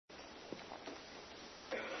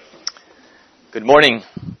Good morning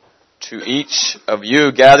to each of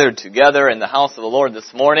you gathered together in the house of the Lord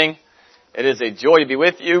this morning. It is a joy to be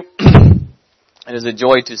with you. It is a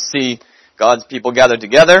joy to see God's people gathered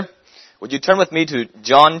together. Would you turn with me to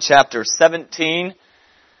John chapter 17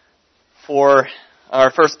 for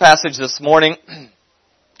our first passage this morning?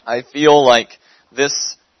 I feel like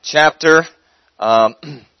this chapter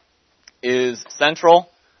is central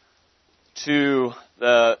to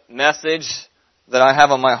the message that I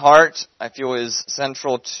have on my heart. I feel is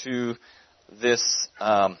central to this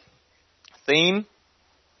theme.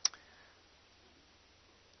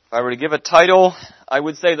 If I were to give a title, I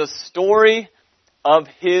would say the story of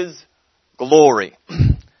His glory.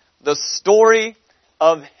 The story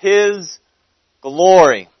of His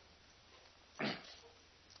glory.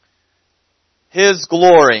 His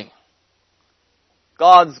glory.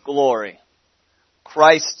 God's glory.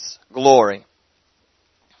 Christ's glory.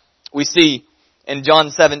 We see in John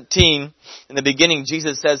 17, in the beginning,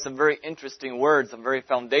 Jesus says some very interesting words, some very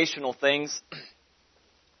foundational things.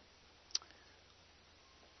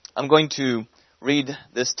 I'm going to read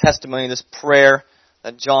this testimony, this prayer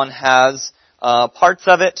that John has, parts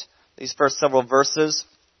of it, these first several verses,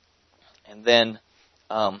 and then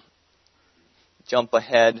jump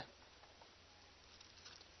ahead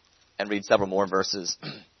and read several more verses.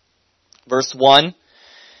 Verse 1.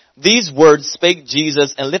 These words spake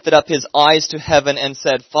Jesus and lifted up his eyes to heaven and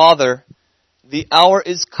said, Father, the hour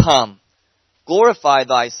is come. Glorify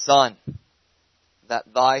thy Son,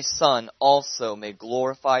 that thy Son also may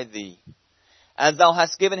glorify thee. As thou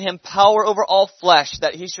hast given him power over all flesh,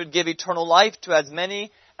 that he should give eternal life to as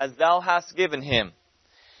many as thou hast given him.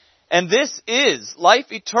 And this is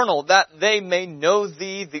life eternal, that they may know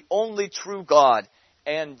thee, the only true God,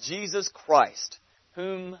 and Jesus Christ,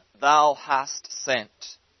 whom thou hast sent.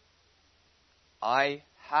 I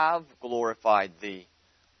have glorified thee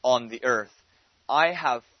on the earth. I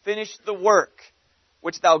have finished the work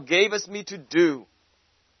which thou gavest me to do.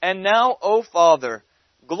 And now, O Father,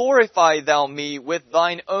 glorify thou me with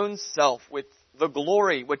thine own self, with the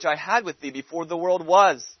glory which I had with thee before the world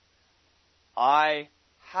was. I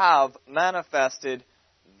have manifested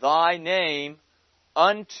thy name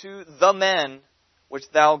unto the men which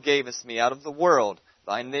thou gavest me out of the world.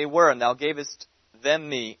 Thine they were, and thou gavest them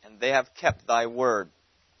me, and they have kept thy word.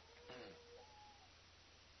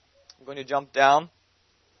 I'm going to jump down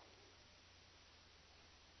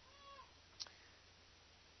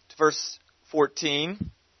to verse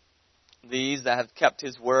 14. These that have kept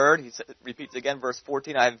his word, he repeats again, verse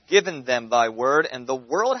 14, I have given them thy word, and the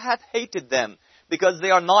world hath hated them, because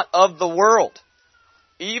they are not of the world,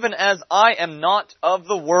 even as I am not of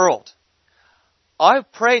the world. I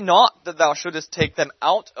pray not that thou shouldest take them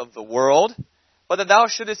out of the world, but that thou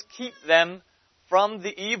shouldest keep them from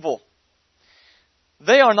the evil.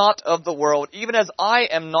 They are not of the world, even as I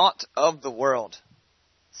am not of the world.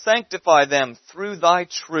 Sanctify them through thy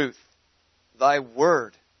truth. Thy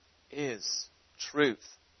word is truth.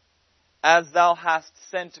 As thou hast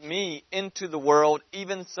sent me into the world,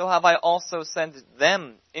 even so have I also sent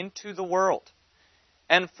them into the world.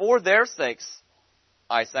 And for their sakes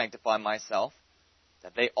I sanctify myself,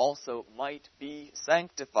 that they also might be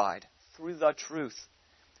sanctified through the truth.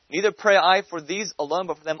 Neither pray I for these alone,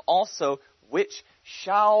 but for them also which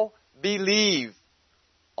shall believe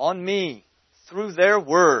on me through their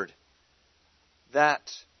word, that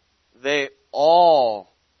they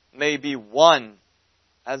all may be one,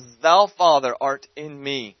 as thou, Father, art in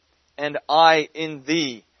me, and I in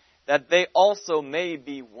thee, that they also may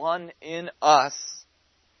be one in us,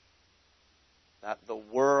 that the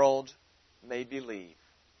world may believe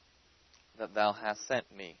that thou hast sent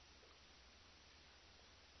me.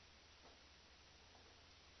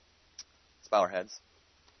 Let's bow our heads.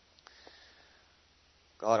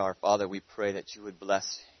 God our Father, we pray that you would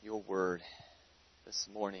bless your word this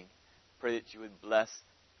morning. Pray that you would bless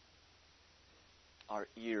our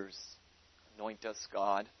ears. Anoint us,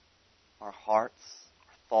 God, our hearts,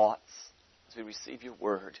 our thoughts, as we receive your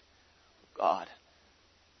word. God,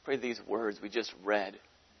 pray these words we just read,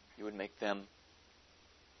 you would make them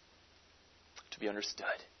to be understood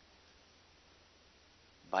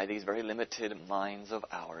by these very limited minds of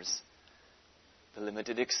ours, the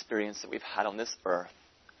limited experience that we've had on this earth.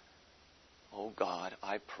 Oh God,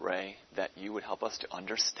 I pray that you would help us to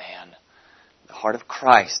understand the heart of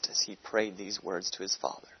Christ as he prayed these words to his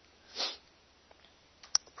Father.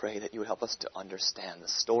 Pray that you would help us to understand the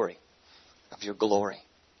story of your glory.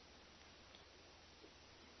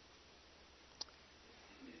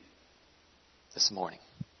 This morning,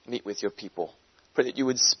 meet with your people. Pray that you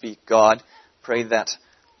would speak, God. Pray that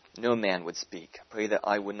no man would speak. Pray that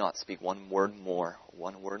I would not speak one word more,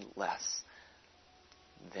 one word less.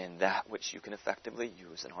 than that which you can effectively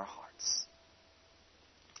use in our hearts.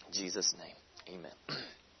 In Jesus' name, amen.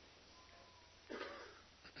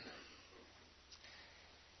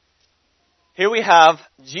 Here we have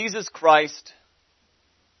Jesus Christ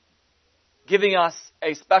giving us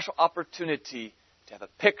a special opportunity to have a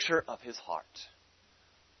picture of His heart.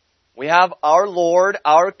 We have our Lord,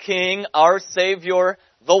 our King, our Savior,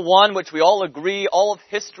 the one which we all agree all of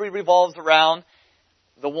history revolves around,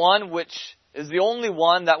 the one which is the only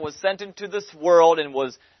one that was sent into this world and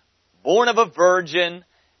was born of a virgin,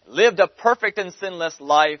 lived a perfect and sinless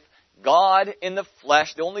life, God in the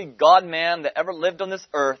flesh, the only God-man that ever lived on this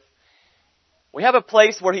earth. We have a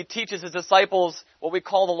place where He teaches His disciples what we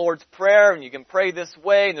call the Lord's Prayer, and you can pray this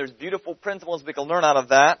way, and there's beautiful principles we can learn out of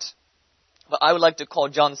that. But I would like to call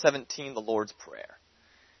John 17 the Lord's Prayer.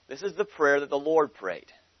 This is the prayer that the Lord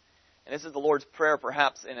prayed. And this is the Lord's Prayer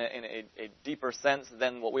perhaps in a deeper sense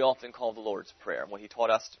than what we often call the Lord's Prayer, and what He taught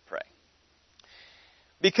us to pray.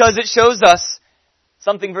 Because it shows us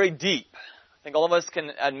something very deep. I think all of us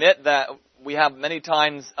can admit that we have many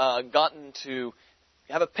times gotten to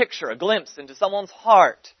have a picture, a glimpse into someone's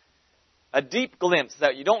heart. A deep glimpse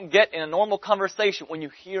that you don't get in a normal conversation when you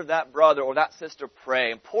hear that brother or that sister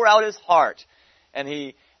pray and pour out his heart. And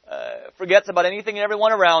he forgets about anything and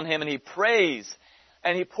everyone around him, and he prays.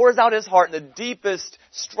 And he pours out his heart, and the deepest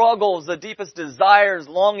struggles, the deepest desires,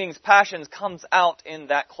 longings, passions comes out in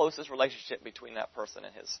that closest relationship between that person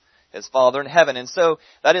and his Father in heaven. And so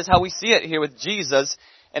that is how we see it here with Jesus.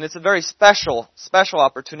 And it's a very special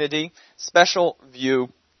opportunity, special view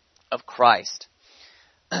of Christ.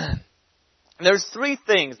 There's three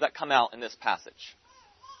things that come out in this passage.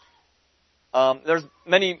 There's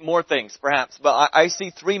many more things, perhaps, but I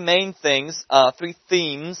see three main things, three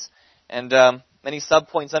themes, and many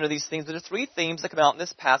subpoints under these themes. But there's three themes that come out in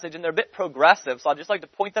this passage, and they're a bit progressive, so I'd just like to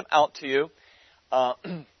point them out to you.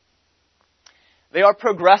 They are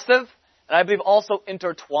progressive, and I believe also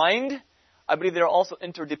intertwined. I believe they're also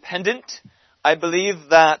interdependent. I believe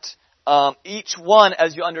that each one,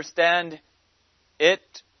 as you understand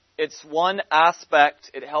it's one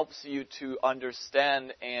aspect. It helps you to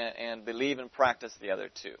understand and believe and practice the other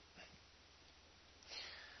two.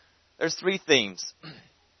 There's three themes.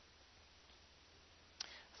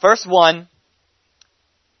 First one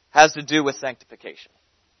has to do with sanctification.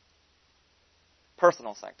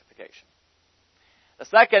 Personal sanctification. The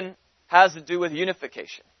second has to do with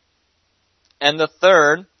unification. And the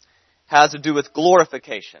third has to do with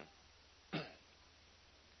glorification.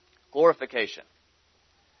 Glorification.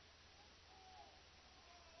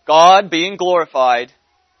 God being glorified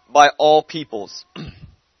by all peoples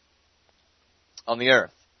on the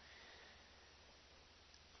earth.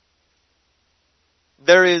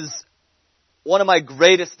 There is one of my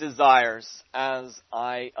greatest desires as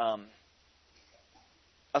I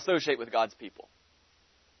associate with God's people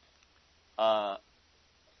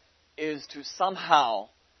is to somehow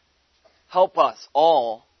help us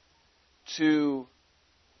all to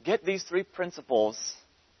get these three principles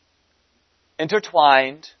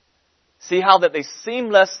intertwined, see how that they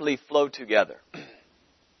seamlessly flow together.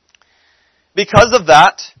 Because of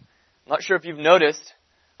that, I'm not sure if you've noticed,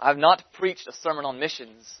 I have not preached a sermon on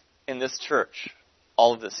missions in this church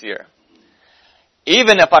all of this year.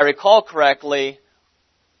 Even if I recall correctly,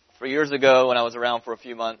 3 years ago when I was around for a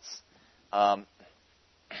few months,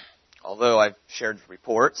 although I've shared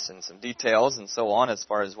reports and some details and so on as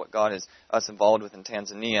far as what God has us involved with in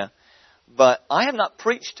Tanzania, but I have not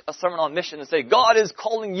preached a sermon on mission and say, God is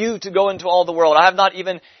calling you to go into all the world. I have not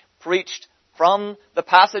even preached from the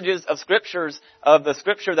passages of the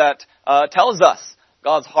scripture that tells us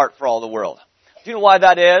God's heart for all the world. Do you know why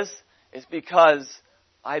that is? It's because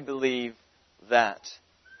I believe that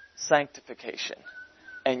sanctification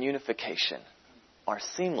and unification are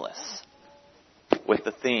seamless with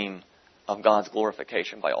the theme of God's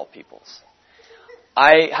glorification by all peoples.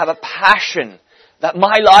 I have a passion that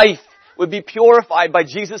my life would be purified by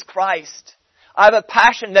Jesus Christ. I have a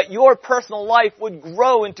passion that your personal life would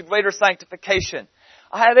grow into greater sanctification.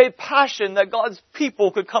 I have a passion that God's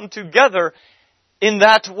people could come together in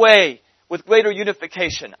that way with greater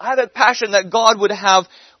unification. I have a passion that God would have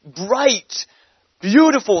bright,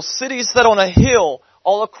 beautiful cities set on a hill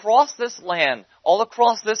all across this land, all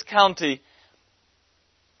across this county,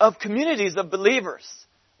 of communities of believers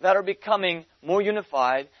that are becoming more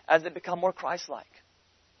unified as they become more Christ-like.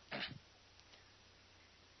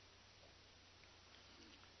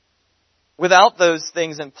 Without those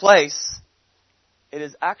things in place, it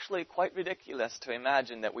is actually quite ridiculous to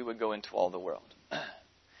imagine that we would go into all the world.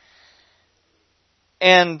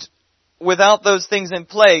 And without those things in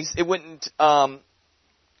place, it wouldn't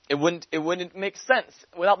It wouldn't make sense.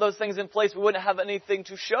 Without those things in place, we wouldn't have anything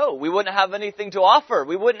to show. We wouldn't have anything to offer.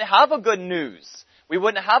 We wouldn't have a good news. We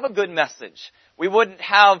wouldn't have a good message. We wouldn't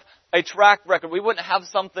have a track record. We wouldn't have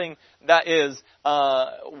something that is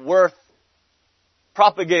worth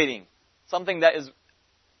propagating. Something that is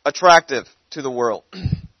attractive to the world.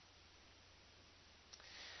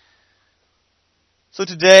 So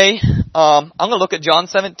today, I'm going to look at John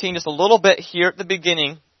 17 just a little bit here at the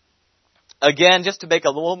beginning. Again, just to make a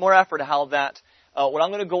little more effort how that, what I'm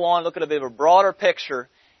going to go on, look at a bit of a broader picture.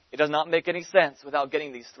 It does not make any sense without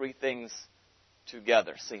getting these three things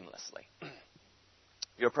together seamlessly.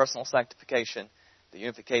 Your personal sanctification, the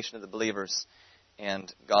unification of the believers,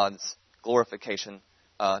 and God's glorification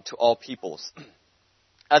to all peoples.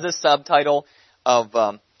 As a subtitle of,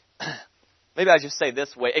 maybe I just say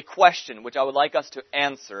this way, a question which I would like us to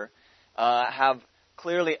answer, have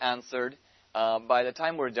clearly answered by the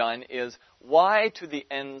time we're done, is why to the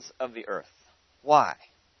ends of the earth? Why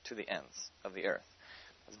to the ends of the earth?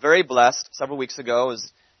 I was very blessed several weeks ago. I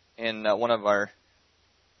was in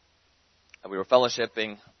we were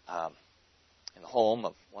fellowshipping in the home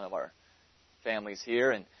of one of our families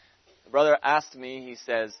here, and the brother asked me, he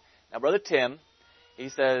says, now Brother Tim, he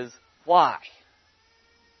says, why?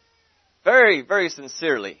 Very, very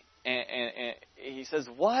sincerely. And he says,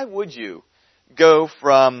 why would you go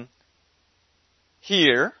from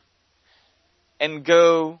here and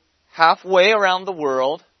go halfway around the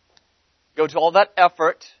world, go to all that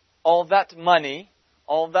effort, all that money,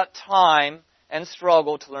 all that time and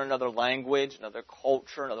struggle to learn another language, another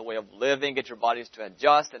culture, another way of living, get your bodies to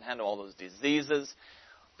adjust and handle all those diseases?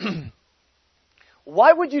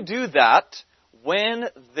 Why would you do that when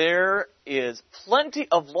there is plenty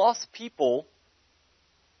of lost people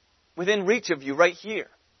within reach of you right here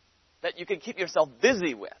that you can keep yourself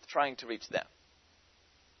busy with trying to reach them?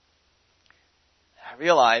 I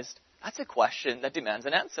realized that's a question that demands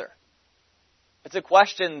an answer. It's a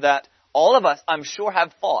question that all of us, I'm sure,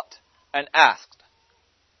 have thought and asked.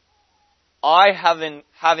 I,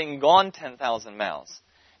 having gone 10,000 miles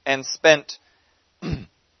and spent 9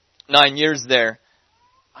 years there,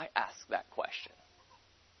 I ask that question.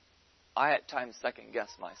 I at times second guess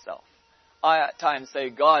myself. I at times say,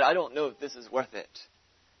 God, I don't know if this is worth it.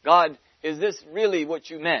 God, is this really what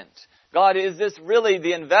you meant? God, is this really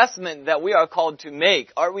the investment that we are called to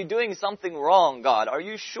make? Are we doing something wrong, God? Are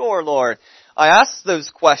you sure, Lord? I asked those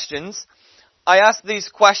questions. I asked these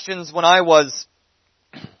questions when I was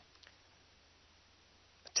a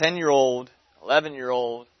 10-year-old,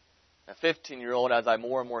 11-year-old, a 15-year-old, as I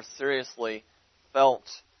more and more seriously felt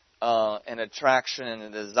an attraction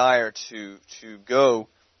and a desire to go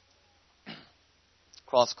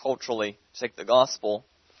cross-culturally to take the gospel.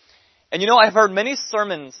 And I've heard many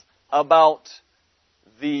sermons about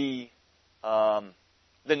the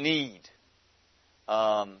need,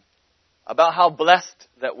 about how blessed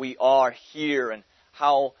that we are here and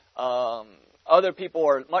how other people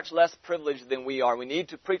are much less privileged than we are. We need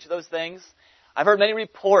to preach those things. I've heard many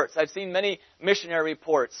reports. I've seen many missionary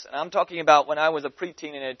reports. And I'm talking about when I was a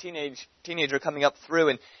preteen and a teenager coming up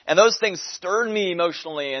through. And those things stirred me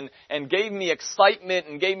emotionally and gave me excitement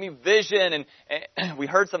and gave me vision. And we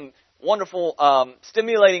heard some wonderful,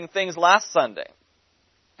 stimulating things last Sunday.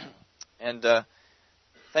 And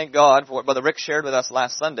thank God for what Brother Rick shared with us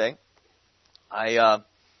last Sunday. That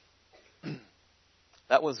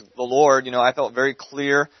was the Lord. I felt very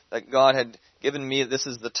clear that God had given me, this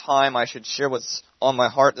is the time I should share what's on my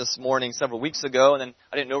heart this morning several weeks ago. And then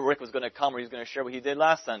I didn't know Rick was going to come or he was going to share what he did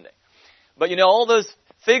last Sunday. But all those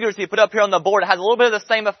figures he put up here on the board has a little bit of the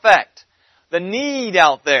same effect. The need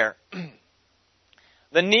out there.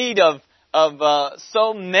 The need of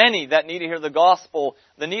so many that need to hear the gospel.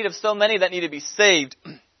 The need of so many that need to be saved.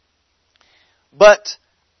 But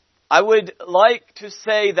I would like to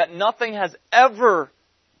say that nothing has ever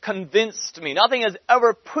convinced me. Nothing has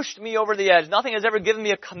ever pushed me over the edge. Nothing has ever given me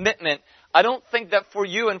a commitment. I don't think that for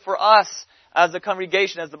you and for us as a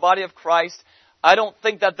congregation, as the body of Christ, I don't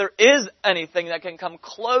think that there is anything that can come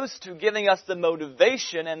close to giving us the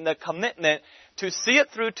motivation and the commitment to see it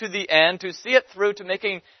through to the end, to see it through to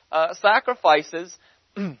making sacrifices,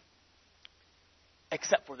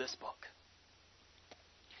 except for this book.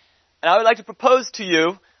 And I would like to propose to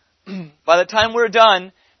you, by the time we're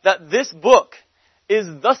done, that this book is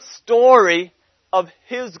the story of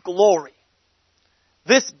His glory.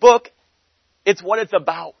 This book, it's what it's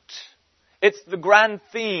about. It's the grand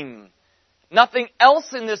theme. Nothing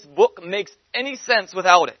else in this book makes any sense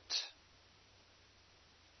without it.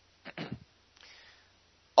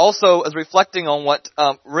 Also, as reflecting on what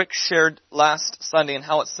Rick shared last Sunday and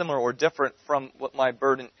how it's similar or different from what my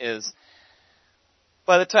burden is,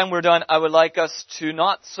 By the time we're done, I would like us to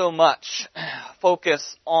not so much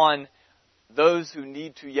focus on those who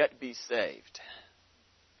need to yet be saved.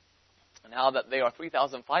 And how that they are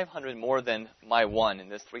 3,500 more than my one in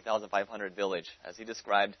this 3,500 village, as he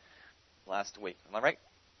described last week. Am I right?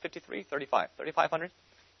 53, 35, 3,500?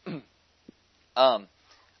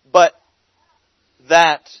 But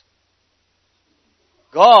that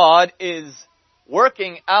God is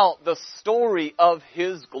working out the story of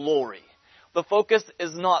His glory. The focus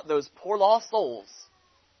is not those poor lost souls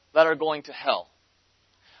that are going to hell.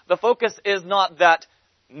 The focus is not that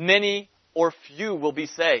many or few will be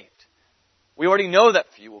saved. We already know that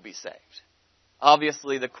few will be saved.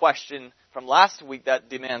 Obviously, the question from last week that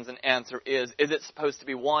demands an answer is it supposed to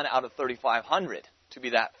be 1 out of 3,500 to be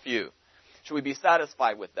that few? Should we be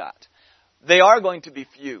satisfied with that? They are going to be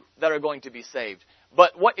few that are going to be saved.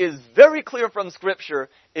 But what is very clear from Scripture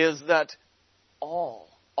is that all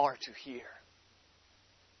are to hear.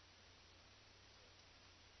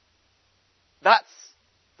 That's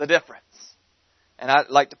the difference. And I'd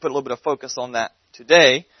like to put a little bit of focus on that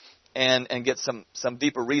today and get some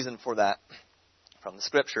deeper reason for that from the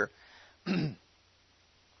Scripture.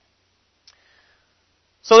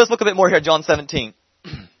 So let's look a bit more here at John 17.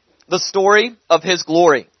 The story of His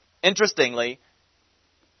glory. Interestingly,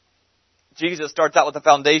 Jesus starts out with the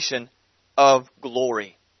foundation of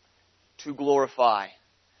glory, to glorify.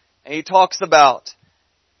 And He talks about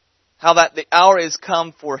how that the hour is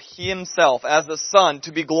come for Himself as the Son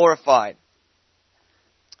to be glorified.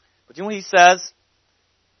 But you know what He says?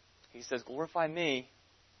 He says, glorify me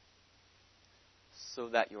so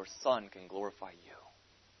that your Son can glorify you.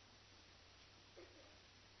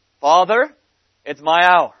 Father, it's my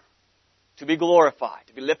hour to be glorified,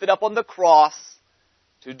 to be lifted up on the cross,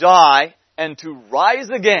 to die, and to rise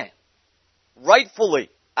again, rightfully,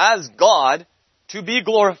 as God, to be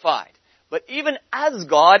glorified. But even as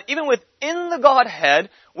God, even within the Godhead,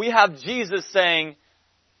 we have Jesus saying,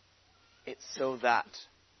 it's so that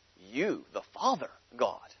you, the Father,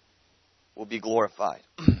 God, will be glorified.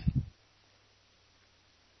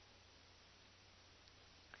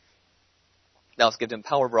 Thou hast given Him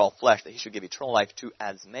power over all flesh, that He should give eternal life to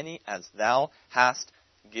as many as Thou hast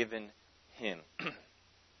given Him.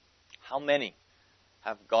 How many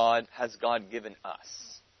has God given us?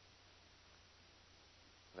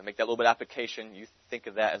 I'm going to make that little bit of application. You think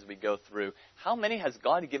of that as we go through. How many has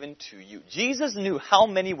God given to you? Jesus knew how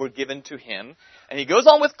many were given to Him. And He goes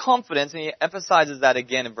on with confidence, and He emphasizes that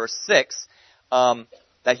again in verse 6, that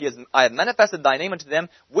I have manifested Thy name unto them,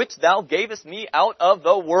 which Thou gavest me out of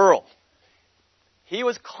the world. He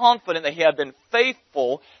was confident that he had been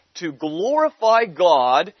faithful to glorify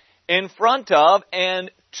God in front of and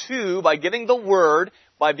to, by giving the Word,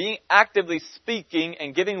 by being actively speaking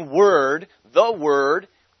and giving Word, the Word.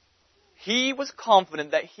 He was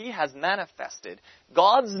confident that he has manifested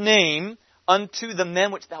God's name unto the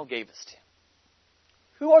men which Thou gavest him.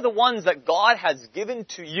 Who are the ones that God has given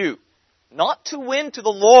to you? Not to win to the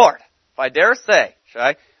Lord, if I dare say. Should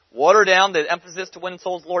I water down the emphasis to win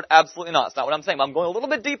souls, Lord? Absolutely not. It's not what I'm saying. But I'm going a little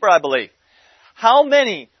bit deeper, I believe. How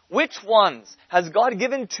many, which ones has God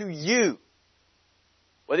given to you?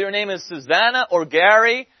 Whether your name is Susanna or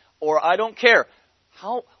Gary or I don't care.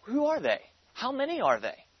 Who are they? How many are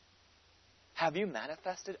they? Have you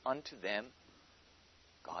manifested unto them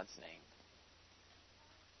God's name?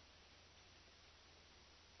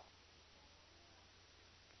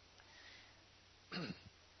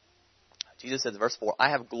 Jesus says, verse 4, I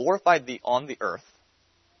have glorified Thee on the earth.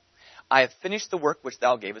 I have finished the work which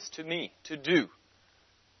Thou gavest to me to do.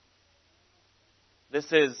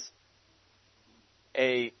 This is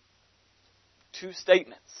two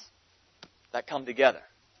statements that come together.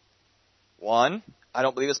 One, I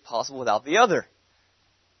don't believe it's possible without the other.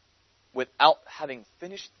 Without having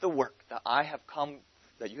finished the work that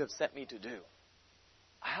that you have sent me to do,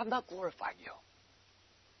 I have not glorified you.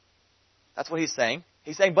 That's what he's saying.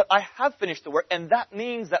 He's saying, but I have finished the work, and that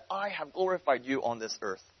means that I have glorified you on this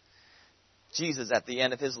earth. Jesus, at the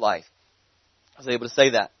end of his life, was able to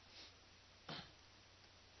say that.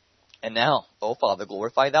 And now, O Father,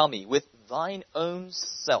 glorify Thou me with Thine own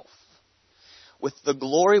self, with the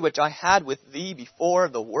glory which I had with Thee before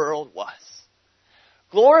the world was.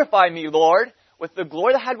 Glorify me, Lord, with the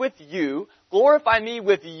glory that I had with You. Glorify me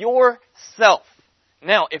with Yourself.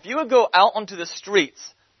 Now, if you would go out onto the streets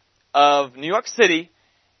of New York City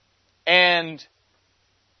and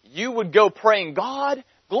you would go praying, God,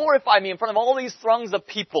 glorify me in front of all these throngs of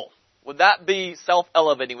people, would that be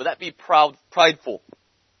self-elevating? Would that be prideful?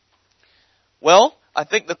 Well, I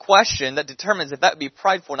think the question that determines if that would be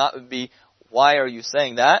prideful or not would be, why are you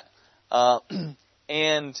saying that?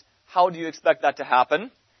 And How do you expect that to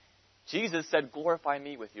happen? Jesus said, glorify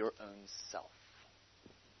me with your own self.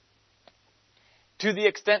 To the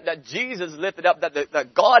extent that Jesus lifted up,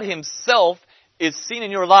 that God himself is seen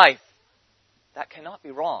in your life, that cannot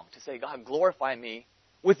be wrong to say, God, glorify me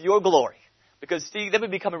with your glory. Because, see, then we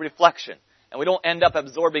become a reflection. And we don't end up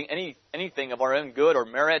absorbing anything of our own good or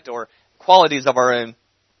merit or qualities of our own,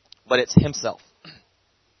 but it's himself.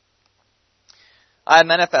 I have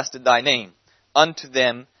manifested thy name unto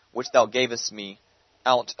them which thou gavest me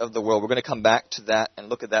out of the world. We're going to come back to that and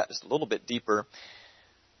look at that just a little bit deeper.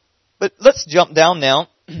 But let's jump down now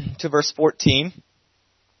to verse 14.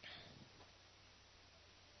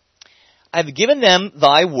 I have given them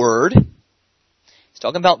thy word. He's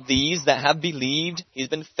talking about these that have believed. He's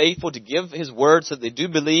been faithful to give his word so that they do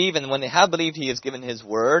believe. And when they have believed, he has given his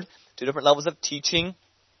word. Two different levels of teaching.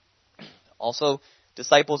 Also,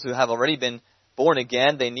 disciples who have already been born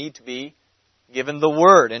again, they need to be given the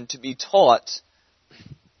word and to be taught.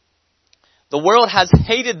 The world has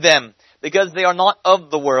hated them because they are not of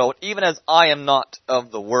the world, even as I am not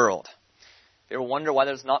of the world. If you ever wonder why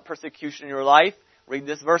there's not persecution in your life, read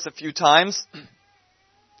this verse a few times.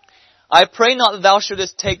 I pray not that thou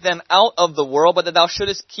shouldest take them out of the world, but that thou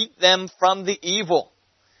shouldest keep them from the evil.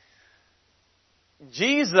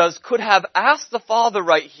 Jesus could have asked the Father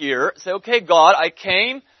right here, say, okay, God, I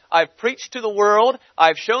came, I've preached to the world,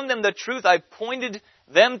 I've shown them the truth, I've pointed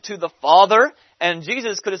them to the Father, and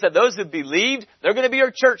Jesus could have said, those who believed, they're going to be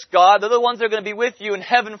your church, God, they're the ones that are going to be with you in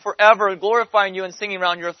heaven forever, and glorifying you and singing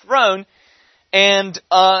around your throne. And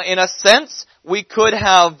in a sense, we could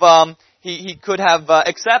have, he could have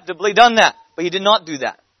acceptably done that, but he did not do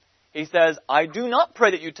that. He says, I do not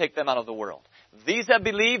pray that you take them out of the world. These that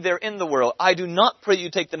believe, they're in the world. I do not pray that you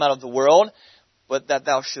take them out of the world, but that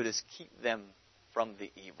thou shouldest keep them from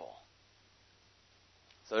the evil.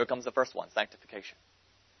 So there comes the first one, sanctification.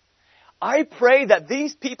 I pray that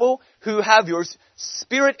these people who have your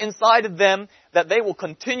Spirit inside of them, that they will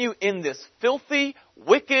continue in this filthy,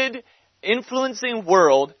 wicked, influencing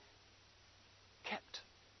world, kept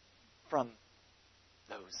from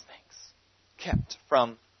those things. Kept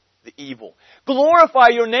from the evil. Glorify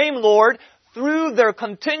your name, Lord, through their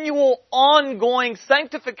continual, ongoing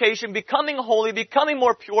sanctification, becoming holy, becoming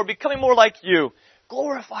more pure, becoming more like you.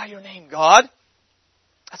 Glorify your name, God.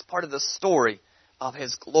 That's part of the story of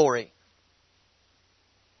His glory.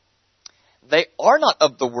 They are not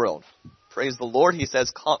of the world. Praise the Lord, He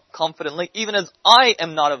says confidently, even as I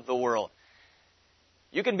am not of the world.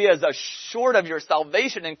 You can be as assured of your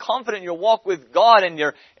salvation and confident in your walk with God and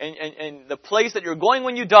and the place that you're going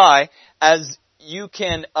when you die as you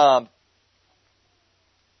can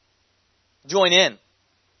join in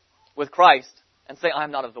with Christ and say, I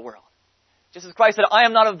am not of the world. Just as Christ said, I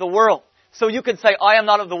am not of the world. So you can say, I am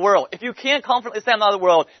not of the world. If you can't confidently say I'm not of the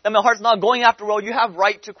world, then my heart's not going after the world. You have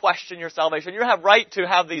right to question your salvation. You have right to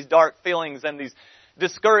have these dark feelings and these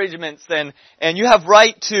discouragements and you have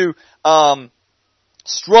right to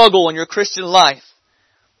struggle in your Christian life.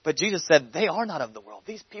 But Jesus said, they are not of the world.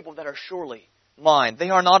 These people that are surely mine, they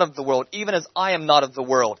are not of the world, even as I am not of the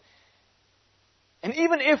world. And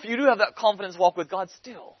even if you do have that confidence walk with God,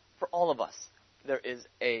 still, for all of us, there is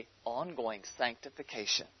a ongoing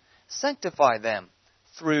sanctification. Sanctify them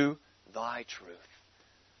through thy truth.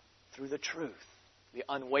 Through the truth. The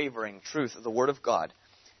unwavering truth of the Word of God.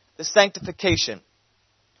 The sanctification.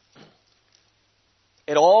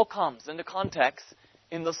 It all comes into context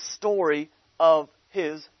in the story of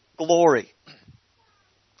His glory.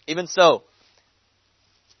 Even so,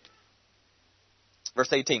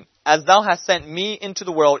 verse 18, as thou hast sent me into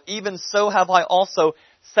the world, even so have I also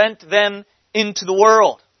sent them into the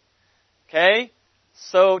world. Okay?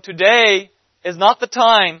 So today is not the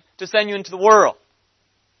time to send you into the world.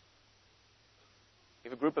 We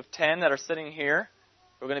have a group of 10 that are sitting here.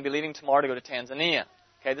 We're going to be leaving tomorrow to go to Tanzania.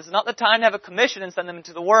 Okay, this is not the time to have a commission and send them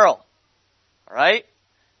into the world. Alright?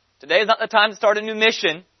 Today is not the time to start a new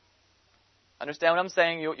mission. Understand what I'm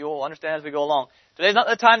saying? You'll understand as we go along. Today is not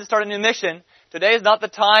the time to start a new mission. Today is not the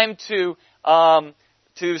time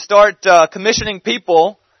to start commissioning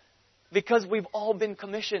people, because we've all been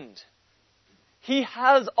commissioned. He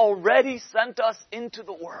has already sent us into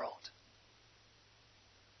the world.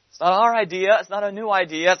 It's not our idea. It's not a new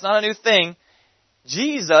idea. It's not a new thing.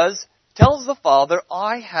 Jesus tells the Father,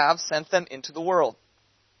 I have sent them into the world.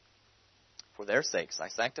 For their sakes, I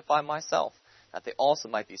sanctify myself, that they also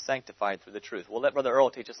might be sanctified through the truth. We'll let Brother Earl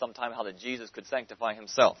teach us sometime how that Jesus could sanctify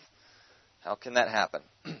Himself. How can that happen?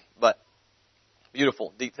 But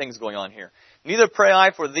beautiful, deep things going on here. Neither pray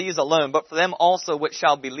I for these alone, but for them also which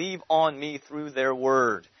shall believe on me through their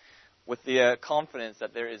word, with the confidence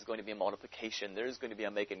that there is going to be a multiplication, there is going to be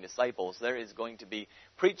a making disciples, there is going to be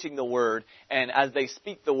preaching the word, and as they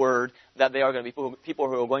speak the word, that they are going to be people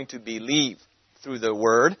who are going to believe through the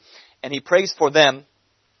word. And he prays for them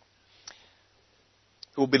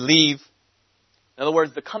who will believe. In other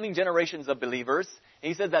words, the coming generations of believers. And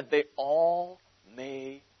he says that they all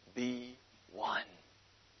may be one.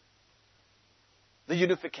 The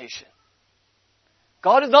unification.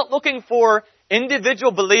 God is not looking for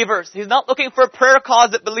individual believers. He's not looking for prayer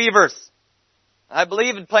closet believers. I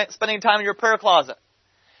believe in spending time in your prayer closet.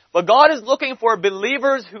 But God is looking for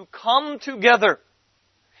believers who come together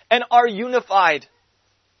and are unified.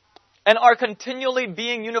 And are continually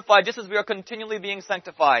being unified just as we are continually being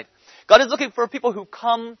sanctified. God is looking for people who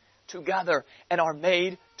come together and are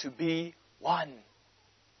made to be one.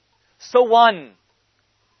 So one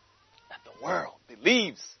that the world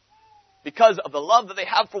believes because of the love that they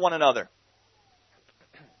have for one another.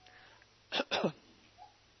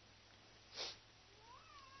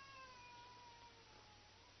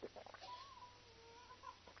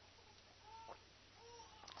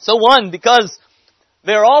 So one, because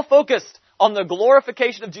they're all focused on the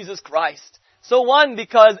glorification of Jesus Christ. So one,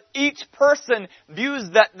 because each person views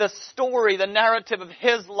that the story, the narrative of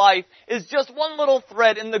his life is just one little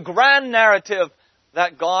thread in the grand narrative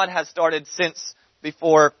that God has started since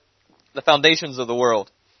before the foundations of the world.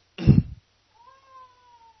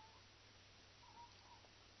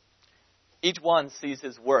 Each one sees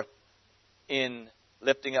his worth in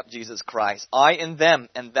lifting up Jesus Christ. I in them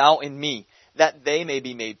and thou in me, that they may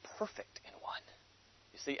be made perfect.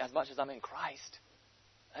 See, as much as I'm in Christ,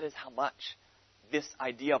 that is how much this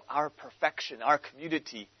idea of our perfection, our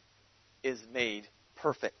community, is made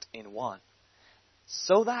perfect in one.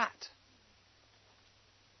 So that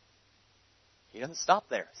he doesn't stop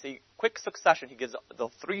there. See, quick succession, he gives the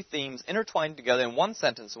three themes intertwined together in one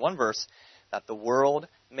sentence, one verse, that the world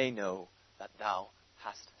may know that thou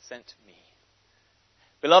hast sent me.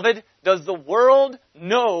 Beloved, does the world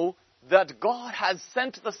know that God has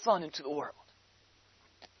sent the Son into the world?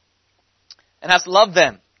 And hast loved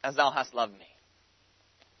them as thou hast loved me.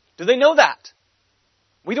 Do they know that?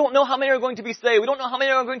 We don't know how many are going to be saved. We don't know how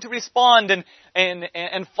many are going to respond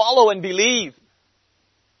and follow and believe.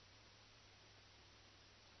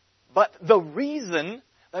 But the reason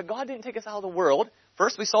that God didn't take us out of the world,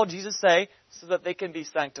 first we saw Jesus say, so that they can be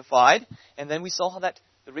sanctified. And then we saw how that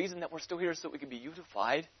the reason that we're still here is so that we can be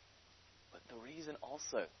unified. But the reason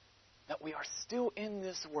also that we are still in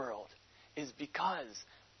this world is because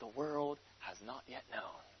the world has not yet known.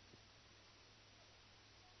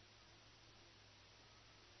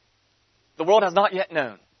 The world has not yet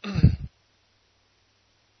known. I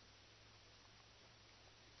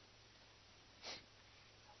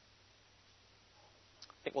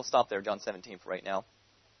think we'll stop there, John 17 for right now.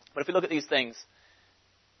 But if we look at these things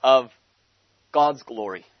of God's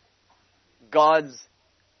glory, God's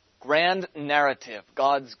grand narrative,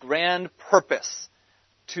 God's grand purpose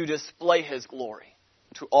to display His glory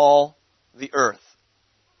to all the earth.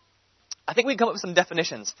 I think we can come up with some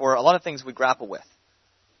definitions for a lot of things we grapple with.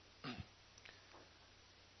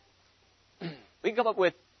 We can come up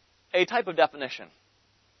with a type of definition.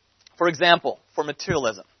 For example, for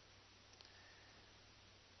materialism.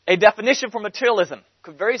 A definition for materialism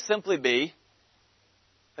could very simply be,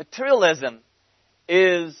 materialism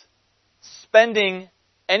is spending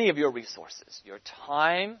any of your resources, your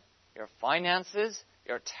time, your finances,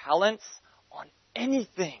 your talents, on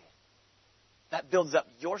anything that builds up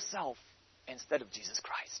yourself instead of Jesus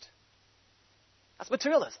Christ. That's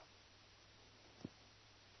materialism.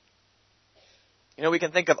 You know, we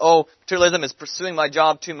can think of, materialism is pursuing my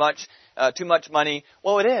job too much money.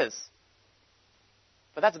 Well, it is.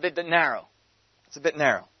 But that's a bit narrow. It's a bit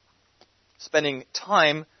narrow. Spending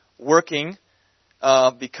time working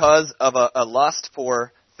because of a lust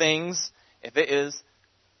for things, if it is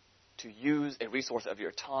to use a resource of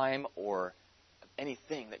your time or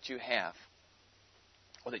anything that you have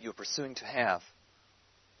or that you're pursuing to have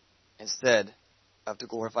instead of to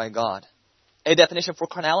glorify God. A definition for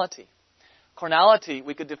carnality. Carnality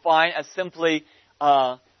we could define as simply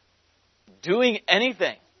doing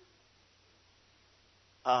anything,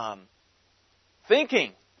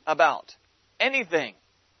 thinking about anything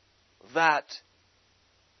that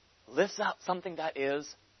lifts up something that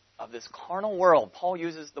is of this carnal world. Paul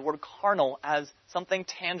uses the word carnal as something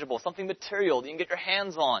tangible, something material that you can get your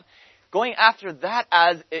hands on. Going after that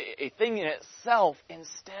as a thing in itself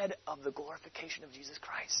instead of the glorification of Jesus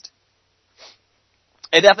Christ.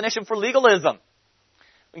 A definition for legalism.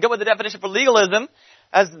 We can go with the definition for legalism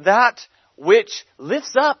as that which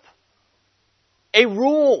lifts up a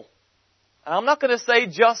rule And I'm not going to say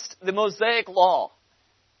just the Mosaic law.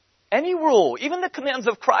 Any rule, even the commands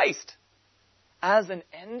of Christ, as an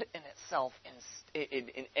end in itself,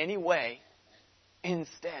 in any way,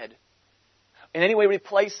 instead, in any way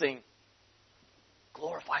replacing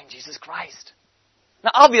glorifying Jesus Christ.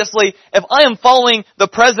 Now obviously, if I am following the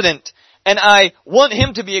president and I want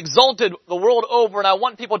him to be exalted the world over and I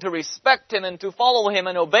want people to respect him and to follow him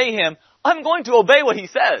and obey him, I'm going to obey what he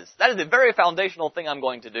says. That is a very foundational thing I'm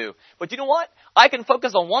going to do. But you know what? I can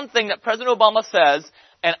focus on one thing that President Obama says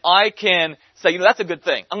and I can say, that's a good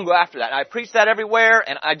thing. I'm going to go after that. And I preach that everywhere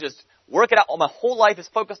and I just work it out. My whole life is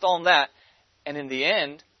focused on that. And in the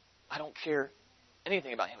end, I don't care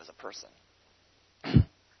anything about him as a person.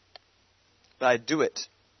 But I do it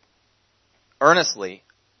earnestly,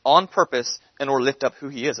 on purpose, in order to lift up who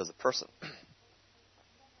he is as a person.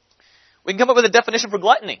 We can come up with a definition for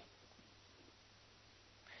gluttony.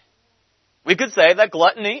 We could say that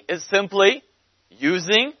gluttony is simply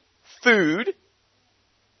using food,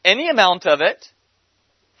 any amount of it,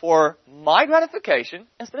 for my gratification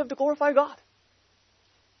instead of to glorify God.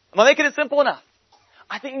 Am I making it simple enough?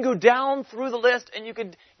 I think you can go down through the list and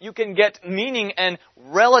you can get meaning and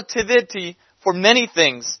relativity for many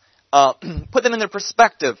things. Put them in their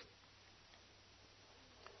perspective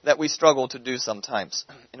that we struggle to do sometimes,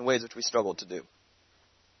 in ways which we struggle to do.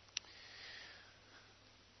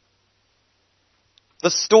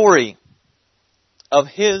 The story of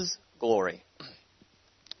his glory.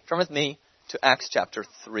 Turn with me to Acts chapter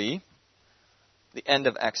 3. The end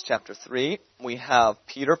of Acts chapter 3. We have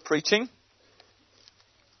Peter preaching.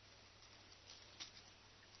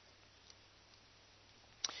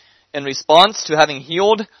 In response to having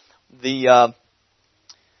healed the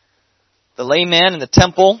lame man in the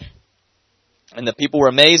temple, and the people were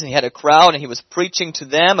amazed, and he had a crowd, and he was preaching to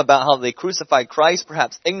them about how they crucified Christ,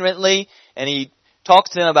 perhaps ignorantly, and he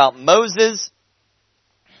talks to them about Moses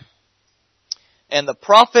and the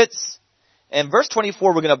prophets. And verse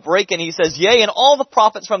 24 we're going to break in. He says, "Yea, and all the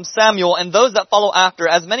prophets from Samuel and those that follow after,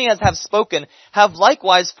 as many as have spoken, have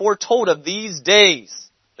likewise foretold of these days."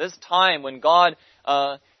 This time when God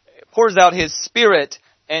pours out his Spirit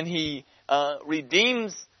and he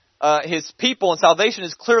redeems his people, and salvation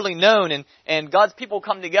is clearly known, and God's people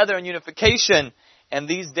come together in unification. And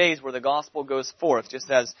these days where the gospel goes forth,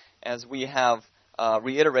 just as we have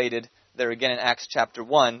reiterated there again in Acts chapter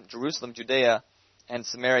 1, Jerusalem, Judea, and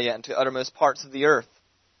Samaria, and to uttermost parts of the earth.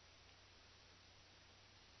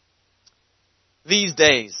 These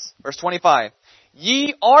days, verse 25,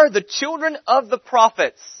 "Ye are the children of the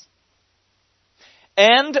prophets,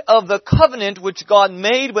 and of the covenant which God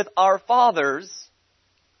made with our fathers."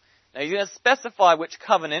 Now he's going to specify which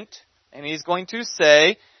covenant, and he's going to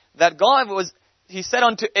say that he said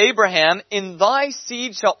unto Abraham, "In thy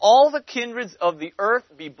seed shall all the kindreds of the earth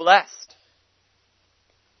be blessed."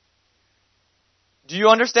 Do you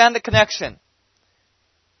understand the connection?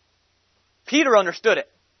 Peter understood it.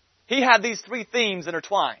 He had these three themes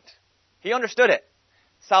intertwined. He understood it.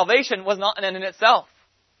 Salvation was not an end in itself.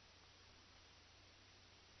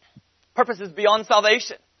 Purpose is beyond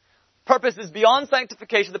salvation. Purpose is beyond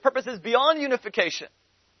sanctification. The purpose is beyond unification.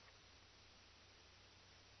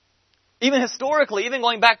 Even historically, even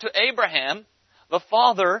going back to Abraham, the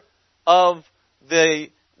father of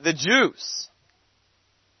the Jews,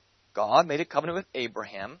 God made a covenant with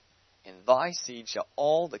Abraham. "In thy seed shall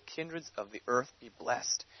all the kindreds of the earth be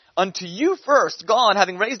blessed. Unto you first, God,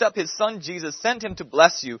 having raised up his son Jesus, sent him to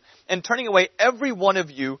bless you, and turning away every one of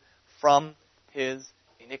you from his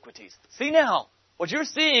iniquities." See now, what you're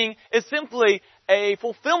seeing is simply a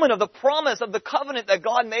fulfillment of the promise of the covenant that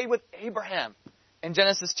God made with Abraham in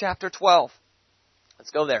Genesis chapter 12.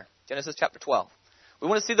 Let's go there. Genesis chapter 12. We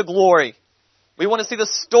want to see the glory. We want to see the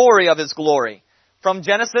story of his glory from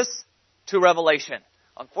Genesis to Revelation.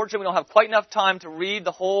 Unfortunately, we don't have quite enough time to read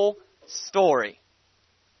the whole story.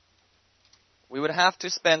 We would have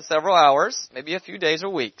to spend several hours, maybe a few days or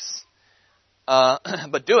weeks.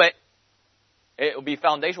 But do it. It will be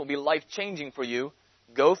foundational, it will be life-changing for you.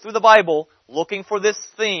 Go through the Bible looking for this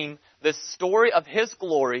theme, this story of his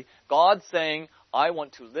glory. God saying, "I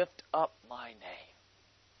want to lift up my name."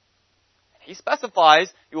 And he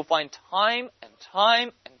specifies, you will find time and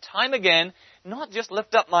time and time again, not just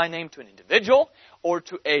lift up my name to an individual or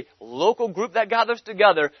to a local group that gathers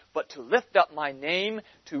together, but to lift up my name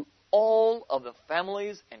to all of the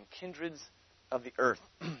families and kindreds of the earth.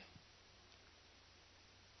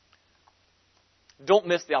 Don't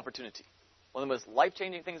miss the opportunity. One of the most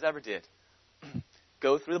life-changing things I ever did.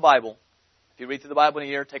 Go through the Bible. If you read through the Bible in a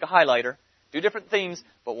year, take a highlighter. Do different themes,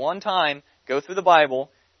 but one time, go through the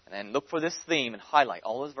Bible and then look for this theme and highlight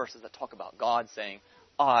all those verses that talk about God saying,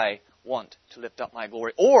 "I want to lift up my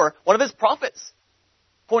glory. Or one of his prophets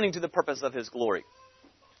pointing to the purpose of his glory.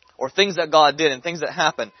 Or things that God did and things that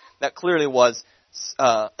happened that clearly was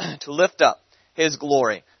to lift up his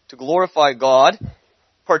glory. To glorify God,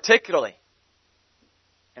 particularly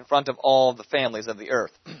in front of all the families of the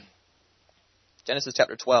earth. Genesis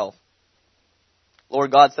chapter 12.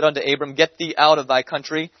 Lord God said unto Abram, Get thee out of thy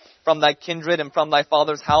country, from thy kindred, and from thy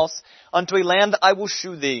father's house, unto a land that I will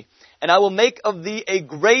shew thee. And I will make of thee a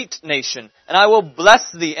great nation, and I will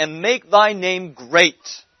bless thee, and make thy name great.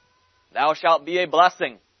 Thou shalt be a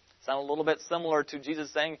blessing. Sound a little bit similar to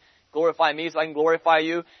Jesus saying, glorify me so I can glorify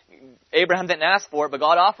you. Abraham didn't ask for it, but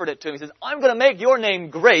God offered it to him. He says, I'm going to make your name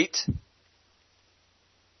great.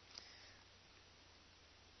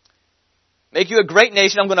 Make you a great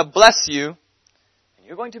nation. I'm going to bless you. And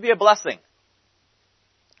you're going to be a blessing.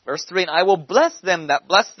 Verse 3, And I will bless them that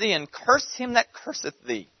bless thee, and curse him that curseth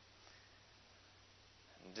thee.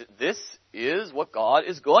 This is what God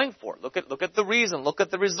is going for. Look at the reason. Look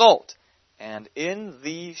at the result. And in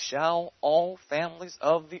thee shall all families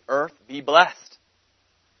of the earth be blessed.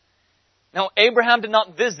 Now, Abraham did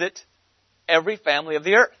not visit every family of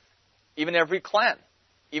the earth, even every clan,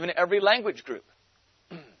 even every language group.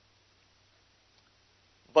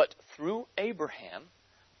 But through Abraham,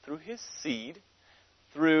 through his seed,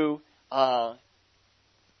 through the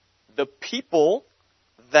people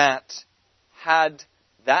that had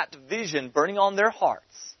that vision burning on their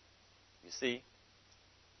hearts, you see,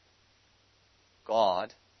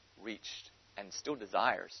 God reached and still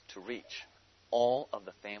desires to reach all of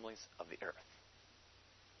the families of the earth.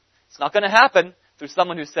 It's not going to happen through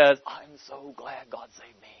someone who says, I'm so glad God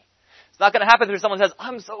saved me. It's not going to happen through someone who says,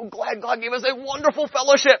 I'm so glad God gave us a wonderful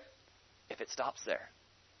fellowship. If it stops there.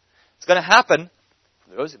 It's going to happen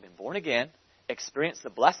for those who have been born again, experience the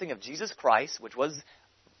blessing of Jesus Christ, which was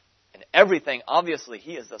in everything. Obviously,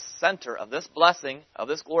 He is the center of this blessing, of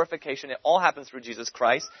this glorification. It all happens through Jesus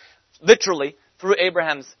Christ. Literally, through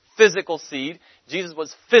Abraham's physical seed, Jesus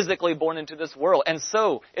was physically born into this world. And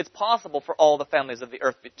so, it's possible for all the families of the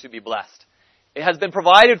earth to be blessed. It has been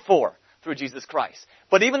provided for through Jesus Christ.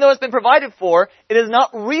 But even though it's been provided for, it is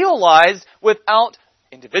not realized without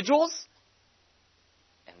individuals,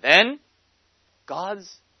 and then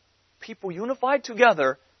God's people unified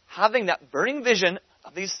together, having that burning vision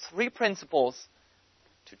of these three principles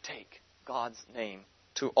to take God's name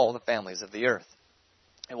to all the families of the earth.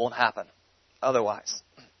 It won't happen otherwise.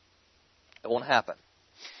 It won't happen.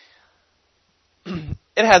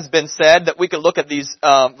 It has been said that we could look at these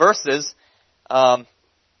verses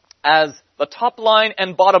as the top line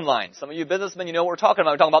and bottom line. Some of you businessmen, you know what we're talking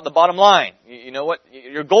about. We're talking about the bottom line. You know what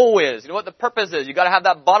your goal is. You know what the purpose is. You've got to have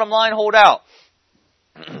that bottom line hold out.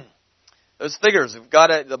 Those figures,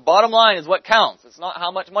 the bottom line is what counts. It's not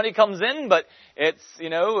how much money comes in, but it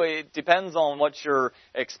depends on what your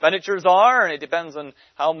expenditures are, and it depends on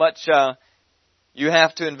how much you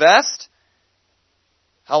have to invest,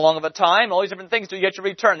 how long of a time, all these different things to get your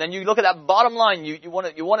return. Then you look at that bottom line. You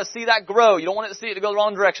want to see that grow. You don't want to see it to go the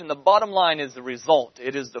wrong direction. The bottom line is the result.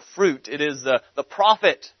 It is the fruit. It is the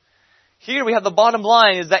profit. Here we have the bottom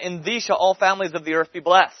line is that in thee shall all families of the earth be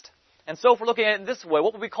blessed. And so if we're looking at it this way,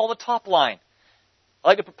 what would we call the top line? I'd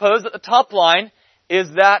like to propose that the top line is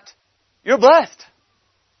that you're blessed.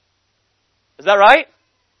 Is that right?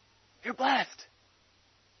 You're blessed.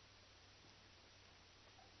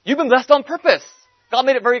 You've been blessed on purpose. God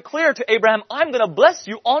made it very clear to Abraham, I'm going to bless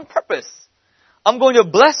you on purpose. I'm going to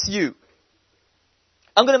bless you.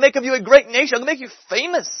 I'm going to make of you a great nation. I'm going to make you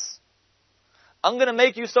famous. I'm going to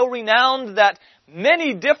make you so renowned that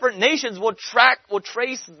many different nations will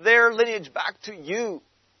trace their lineage back to you.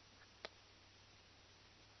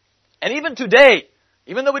 And even today,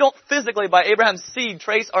 even though we don't physically, by Abraham's seed,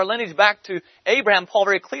 trace our lineage back to Abraham, Paul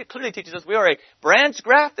very clearly teaches us we are a branch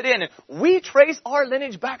grafted in. We trace our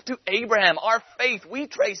lineage back to Abraham. Our faith, we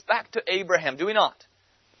trace back to Abraham, do we not?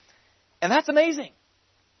 And that's amazing.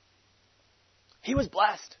 He was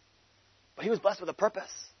blessed, but he was blessed with a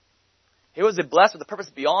purpose. He was blessed with a purpose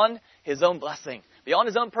beyond his own blessing, beyond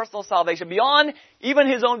his own personal salvation, beyond even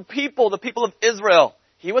his own people, the people of Israel.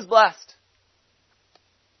 He was blessed.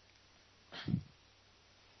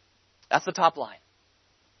 That's the top line.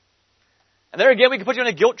 And there again, we can put you on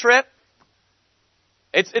a guilt trip.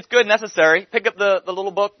 It's good, necessary. Pick up the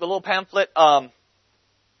little book, the little pamphlet. What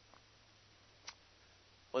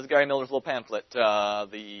was Gary Miller's little pamphlet?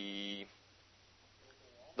 The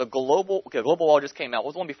Global Wall just came out. What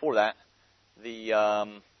was the one before that?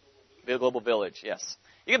 The Global Village, yes.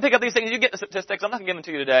 You can pick up these things. You get the statistics. I'm not going to give them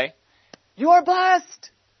to you today. You are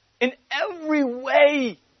blessed in every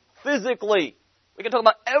way, physically. We can talk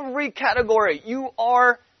about every category. You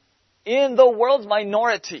are in the world's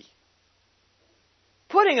minority.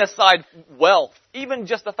 Putting aside wealth, even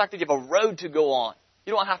just the fact that you have a road to go on.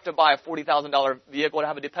 You don't have to buy a $40,000 vehicle to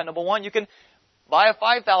have a dependable one. You can buy a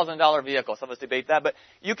 $5,000 vehicle. Some of us debate that, but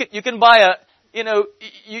you can buy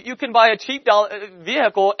you can buy a cheap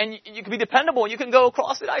vehicle and you can be dependable. You can go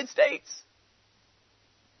across the United States.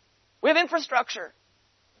 We have infrastructure.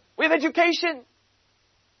 We have education.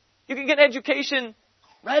 You can get education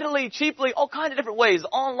readily, cheaply, all kinds of different ways.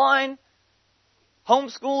 Online,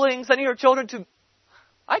 homeschooling, sending your children to...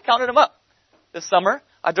 I counted them up this summer.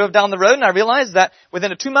 I drove down the road and I realized that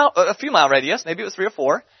within a few mile radius, maybe it was 3 or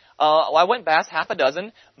 4, I went past half a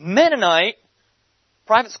dozen Mennonite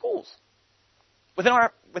private schools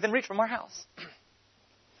within reach from our house.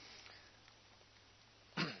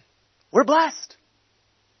 We're blessed.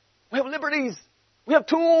 We have liberties. We have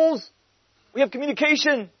tools. We have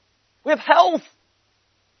communication. We have health.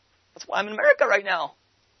 That's why I'm in America right now.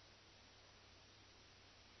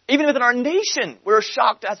 Even within our nation, we're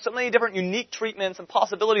shocked at so many different unique treatments and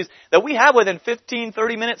possibilities that we have within 15,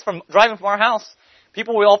 30 minutes from driving from our house.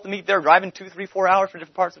 People we often meet there driving 2, 3, 4 hours from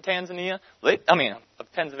different parts of Tanzania.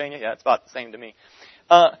 Of Pennsylvania. Yeah, it's about the same to me.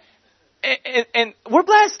 And we're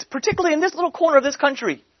blessed, particularly in this little corner of this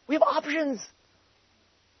country. We have options.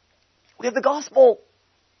 We have the gospel.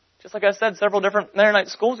 Just like I said, several different Mennonite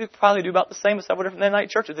schools. You probably do about the same as several different Mennonite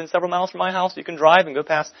churches. Within several miles from my house, you can drive and go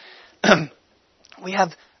past. We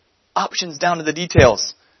have options down to the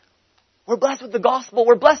details. We're blessed with the gospel.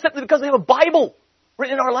 We're blessed simply because we have a Bible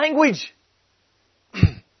written in our language.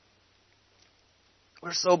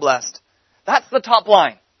 We're so blessed. That's the top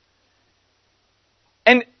line.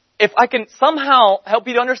 And if I can somehow help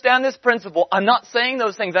you to understand this principle, I'm not saying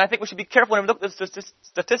those things. And I think we should be careful when we look at the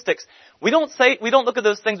statistics. We don't look at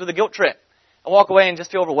those things with a guilt trip and walk away and just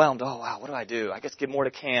feel overwhelmed. Oh, wow, what do I do? I guess give more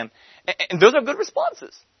to Cam. And those are good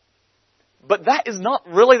responses. But that is not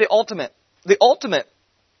really the ultimate. The ultimate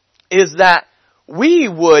is that we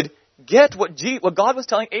would get what God was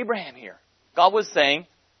telling Abraham here. God was saying,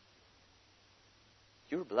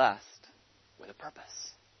 you're blessed with a purpose.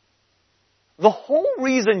 The whole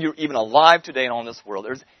reason you're even alive today and on this world,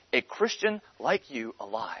 there's a Christian like you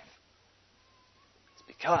alive. It's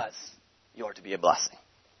because you are to be a blessing.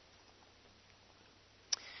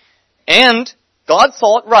 And God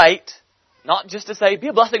saw it right, not just to say, be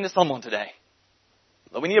a blessing to someone today.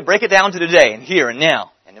 But we need to break it down to today and here and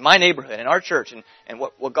now, and in my neighborhood, in our church, and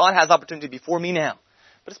what God has opportunity before me now.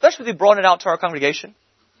 But especially if we broaden it out to our congregation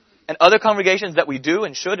and other congregations that we do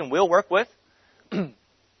and should and will work with. The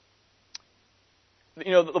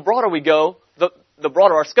broader we go, the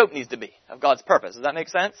broader our scope needs to be of God's purpose. Does that make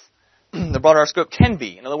sense? The broader our scope can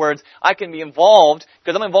be. In other words, I can be involved,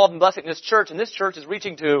 because I'm involved in blessing this church, and this church is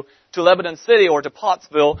reaching to Lebanon City or to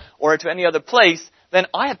Pottsville or to any other place, then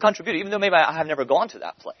I have contributed, even though maybe I have never gone to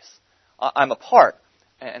that place. I'm a part,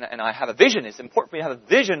 and I have a vision. It's important for me to have a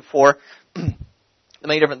vision for the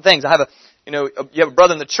many different things. You have a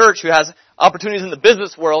brother in the church who has opportunities in the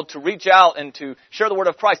business world to reach out and to share the word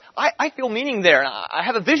of Christ. I feel meaning there, and I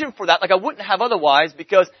have a vision for that like I wouldn't have otherwise,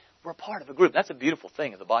 because we're a part of a group. That's a beautiful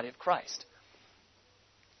thing of the body of Christ.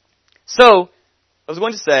 So, I was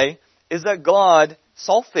going to say, is that God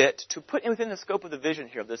saw fit to put within the scope of the vision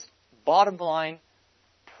here, this bottom line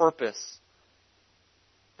purpose,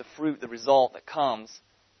 the fruit, the result that comes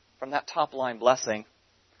from that top line blessing,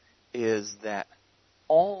 is that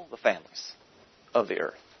all the families of the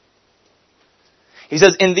earth. He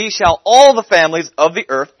says, in these shall all the families of the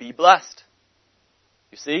earth be blessed.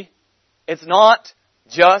 You see? It's not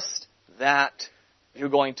just that you're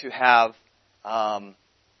going to have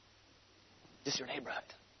just your neighborhood.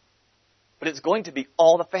 But it's going to be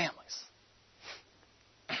all the families.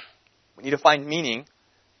 We need to find meaning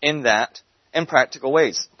in that in practical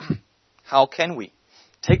ways. How can we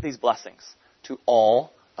take these blessings to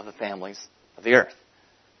all of the families of the earth?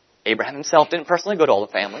 Abraham himself didn't personally go to all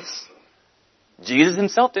the families. Jesus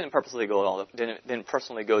himself didn't personally go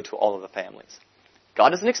to all of the families. God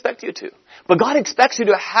doesn't expect you to. But God expects you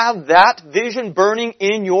to have that vision burning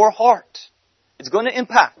in your heart. It's going to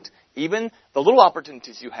impact even the little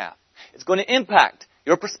opportunities you have. It's going to impact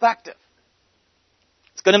your perspective.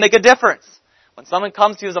 It's going to make a difference. When someone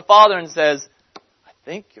comes to you as a father and says, I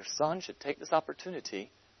think your son should take this opportunity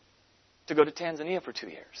to go to Tanzania for 2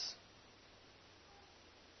 years.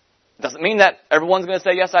 It doesn't mean that everyone's going to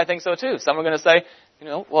say, yes, I think so too. Some are going to say,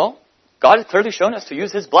 well, God has clearly shown us to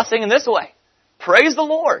use His blessing in this way. Praise the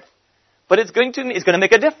Lord. But it's going to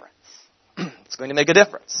make a difference. It's going to make a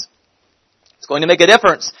difference. It's going to make a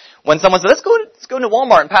difference when someone says, let's go to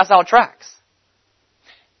Walmart and pass out tracts.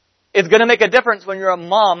 It's going to make a difference when you're a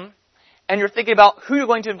mom and you're thinking about who you're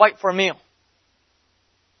going to invite for a meal.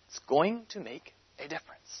 It's going to make a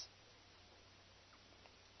difference.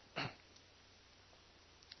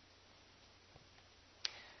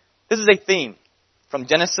 This is a theme from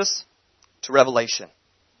Genesis to Revelation.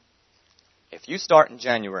 If you start in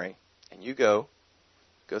January and you go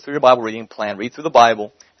through your Bible reading plan, read through the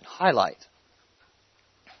Bible, and highlight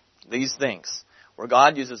these things where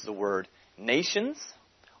God uses the word nations,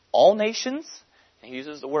 all nations, and He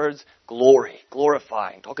uses the words glory,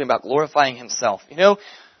 glorifying, talking about glorifying Himself. You know,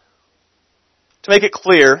 to make it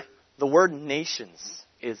clear, the word nations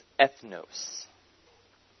is ethnos.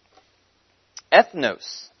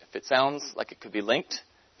 Ethnos, if it sounds like it could be linked,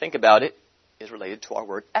 think about it, is related to our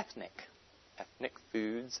word ethnic. Ethnic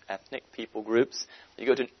foods, ethnic people groups. You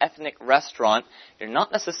go to an ethnic restaurant, you're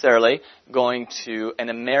not necessarily going to an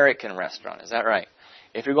American restaurant. Is that right?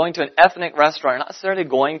 If you're going to an ethnic restaurant, you're not necessarily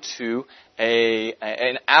going to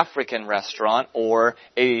an African restaurant or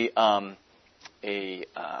a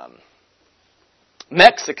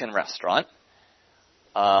Mexican restaurant.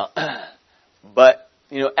 But,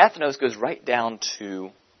 you know, ethnos goes right down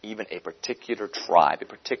to even a particular tribe, a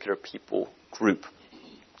particular people group.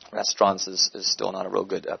 Restaurants is still not a real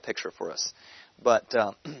good picture for us. But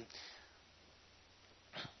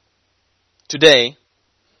today,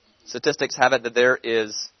 statistics have it that there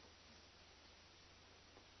is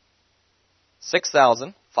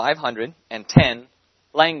 6,510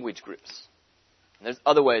 language groups. And there's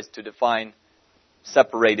other ways to define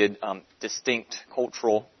separated, distinct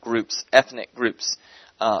cultural groups, ethnic groups.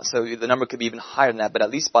 So the number could be even higher than that, but at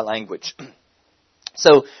least by language.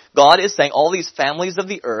 So God is saying all these families of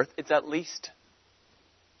the earth, it's at least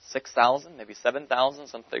 6,000, maybe 7,000,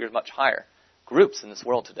 some figures much higher, groups in this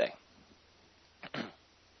world today.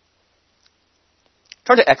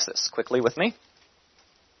 Turn to Exodus quickly with me.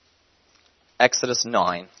 Exodus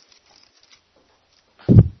 9.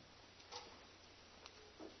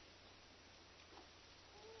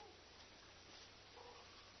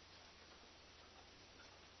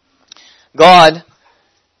 God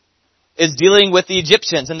is dealing with the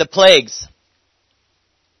Egyptians and the plagues.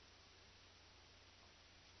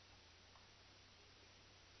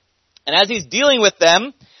 And as He's dealing with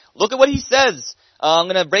them, look at what He says. I'm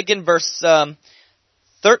going to break in verse 13.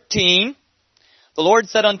 The Lord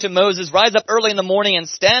said unto Moses, Rise up early in the morning and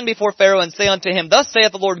stand before Pharaoh and say unto him, Thus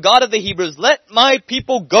saith the Lord God of the Hebrews, Let my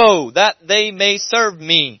people go, that they may serve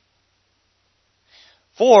me.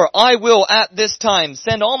 For I will at this time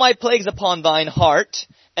send all my plagues upon thine heart,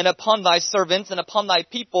 and upon thy servants, and upon thy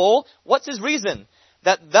people. What's His reason?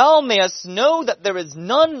 That thou mayest know that there is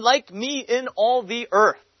none like me in all the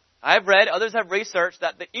earth. I've read, others have researched,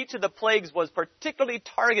 that each of the plagues was particularly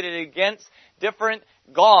targeted against different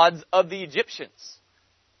gods of the Egyptians.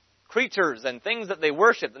 Creatures and things that they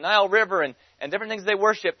worship, the Nile River and different things they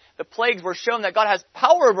worship. The plagues were shown that God has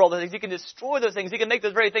power over all those things. He can destroy those things. He can make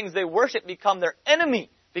those very things they worship become their enemy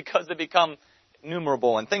because they become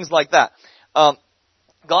innumerable and things like that.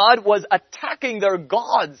 God was attacking their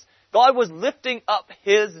gods. God was lifting up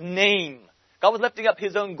His name. God was lifting up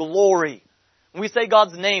His own glory. When we say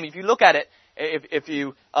God's name, if you look at it, if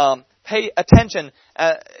you pay attention,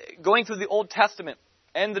 going through the Old Testament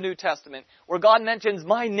and the New Testament, where God mentions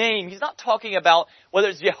my name, He's not talking about whether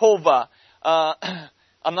it's Jehovah.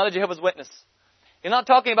 I'm not a Jehovah's Witness. He's not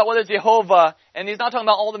talking about whether it's Jehovah, and He's not talking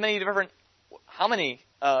about all the many different, how many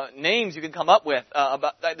names you can come up with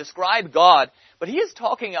that describe God. But He is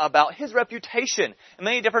talking about His reputation. And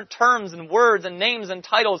many different terms and words and names and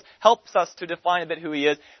titles helps us to define a bit who He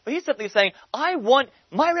is. But He's simply saying, I want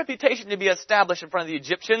my reputation to be established in front of the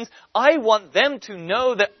Egyptians. I want them to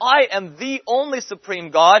know that I am the only supreme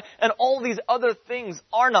God, and all these other things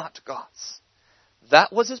are not gods.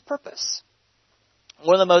 That was His purpose.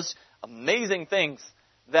 One of the most amazing things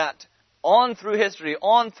that on through history,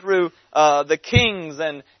 on through the kings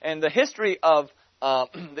and the history of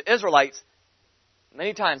the Israelites,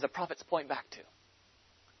 many times the prophets point back to.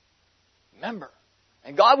 Remember.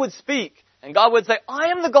 And God would speak, and God would say,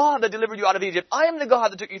 I am the God that delivered you out of Egypt. I am the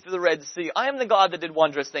God that took you through the Red Sea. I am the God that did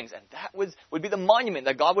wondrous things. And that would be the monument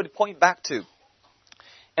that God would point back to.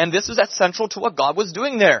 And this is central to what God was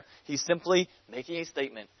doing there. He's simply making a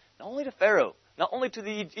statement, not only to Pharaoh, not only to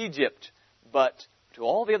the Egypt, but to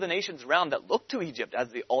all the other nations around that look to Egypt as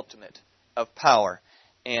the ultimate of power,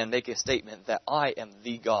 and make a statement that I am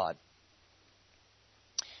the God.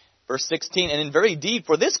 Verse 16, and in very deed,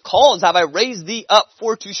 for this cause have I raised thee up,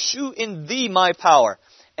 for to shew in thee my power.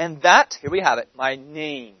 And that, here we have it, my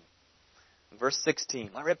name. Verse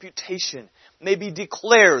 16, my reputation may be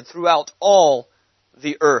declared throughout all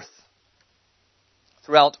the earth.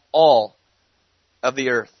 Throughout all of the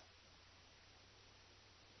earth.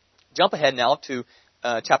 Jump ahead now to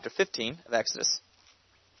chapter 15 of Exodus,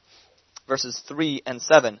 verses 3 and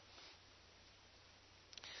 7.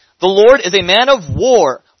 The Lord is a man of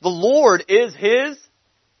war. The Lord is His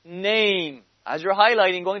name. As you're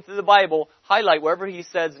highlighting, going through the Bible, highlight wherever He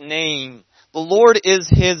says name. The Lord is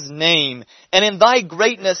His name. And in thy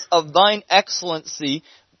greatness of thine excellency,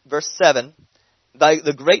 verse 7,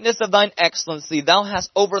 the greatness of thine excellency, thou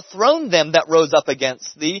hast overthrown them that rose up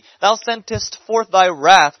against thee. Thou sentest forth thy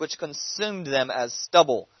wrath, which consumed them as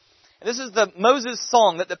stubble. And this is the Moses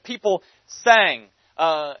song that the people sang,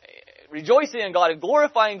 rejoicing in God and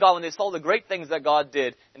glorifying God when they saw the great things that God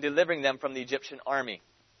did in delivering them from the Egyptian army.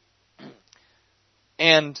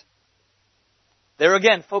 And they're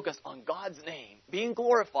again focused on God's name being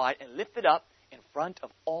glorified and lifted up in front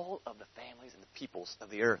of all of the families and the peoples of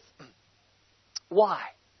the earth. Why?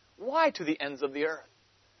 Why to the ends of the earth?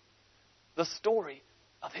 The story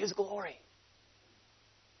of His glory.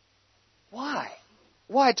 Why?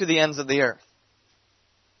 Why to the ends of the earth?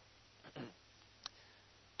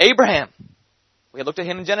 Abraham. We had looked at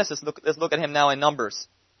him in Genesis. Let's look at him now in Numbers.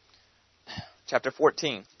 Chapter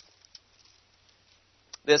 14.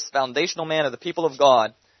 This foundational man of the people of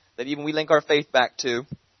God that even we link our faith back to.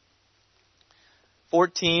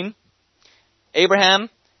 14. Abraham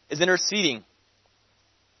is interceding.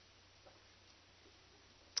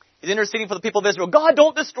 He's interceding for the people of Israel. God,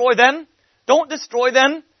 don't destroy them. Don't destroy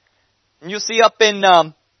them. And you see up in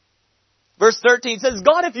verse 13, it says,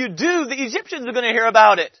 God, if you do, the Egyptians are going to hear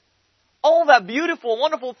about it. All that beautiful,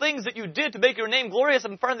 wonderful things that you did to make your name glorious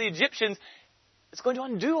in front of the Egyptians, it's going to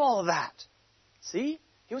undo all of that. See?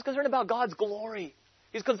 He was concerned about God's glory.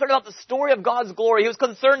 He was concerned about the story of God's glory. He was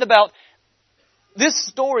concerned about this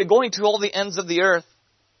story going to all the ends of the earth.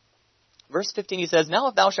 Verse 15, he says, now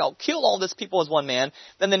if thou shalt kill all this people as one man,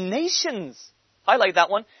 then the nations, highlight that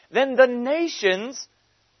one, then the nations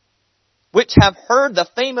which have heard the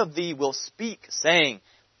fame of thee will speak, saying,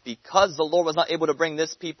 because the Lord was not able to bring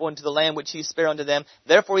this people into the land which He spared unto them,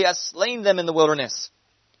 therefore He has slain them in the wilderness.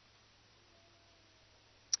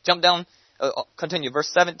 Jump down, continue, verse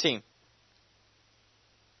 17.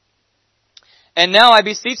 And now I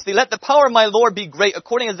beseech thee, let the power of my Lord be great,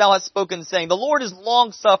 according as thou hast spoken, saying, the Lord is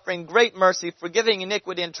long-suffering, great mercy, forgiving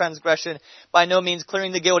iniquity and transgression, by no means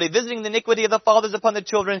clearing the guilty, visiting the iniquity of the fathers upon the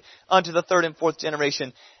children unto the third and fourth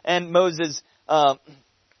generation. And Moses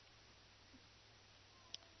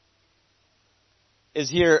is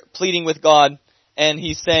here pleading with God, and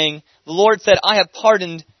he's saying, the Lord said, I have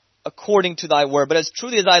pardoned according to thy word, but as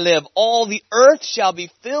truly as I live, all the earth shall be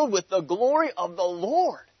filled with the glory of the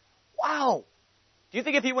Lord. Wow! Do you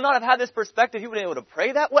think if he would not have had this perspective, he would have been able to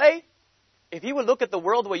pray that way? If he would look at the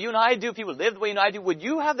world the way you and I do, if he would live the way you and I do, would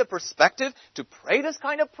you have the perspective to pray this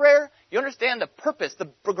kind of prayer? You understand the purpose, the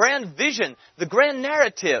grand vision, the grand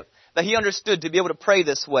narrative that he understood to be able to pray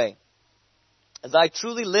this way. As I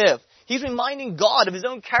truly live. He's reminding God of His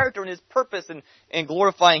own character and His purpose and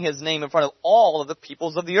glorifying His name in front of all of the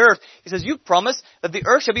peoples of the earth. He says, you've promised that the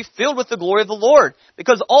earth shall be filled with the glory of the Lord,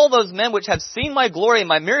 because all those men which have seen my glory and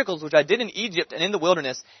my miracles which I did in Egypt and in the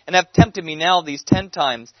wilderness, and have tempted me now these 10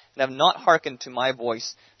 times, and have not hearkened to my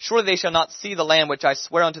voice, surely they shall not see the land which I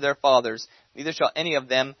swear unto their fathers, neither shall any of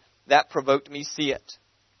them that provoked me see it.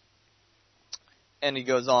 And he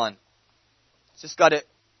goes on. Just got to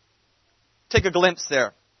take a glimpse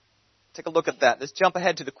there. Take a look at that. Let's jump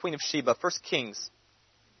ahead to the Queen of Sheba, 1 Kings,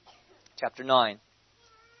 chapter 9.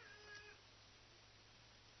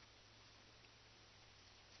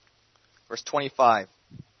 Verse 25.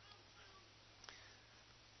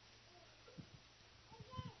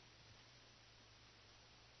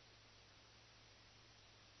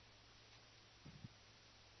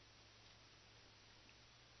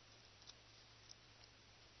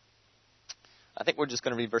 I think we're just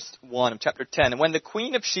going to read verse 1 of chapter 10. And when the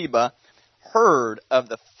Queen of Sheba heard of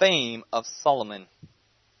the fame of Solomon.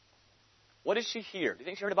 What did she hear? Do you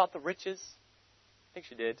think she heard about the riches? I think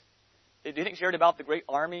she did. Do you think she heard about the great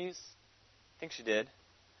armies? I think she did.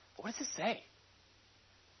 But what does it say?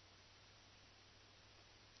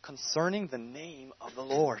 Concerning the name of the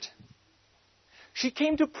Lord. She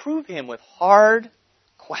came to prove Him with hard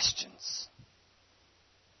questions.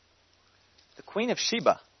 The Queen of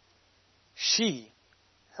Sheba, she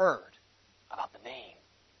heard about the name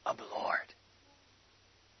of the Lord.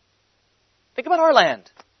 Think about our land.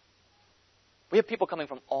 We have people coming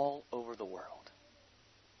from all over the world.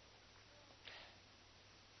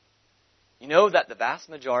 You know that the vast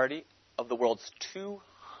majority of the world's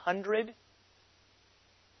 200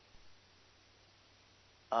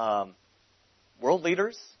 world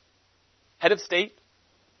leaders, head of state,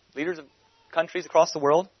 leaders of countries across the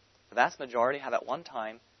world, the vast majority have at one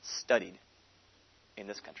time studied in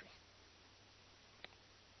this country.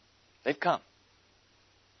 They've come.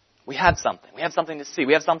 We had something. We have something to see.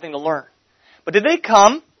 We have something to learn. But did they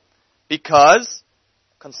come because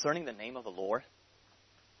concerning the name of the Lord?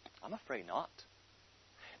 I'm afraid not.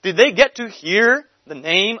 Did they get to hear the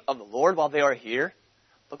name of the Lord while they are here?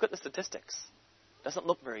 Look at the statistics. Doesn't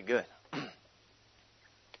look very good.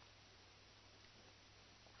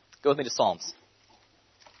 Go with me to Psalms.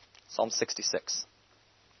 Psalm 66.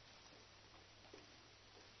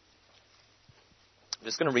 I'm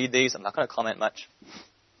just going to read these. I'm not going to comment much.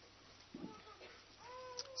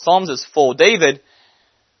 Psalms is full. David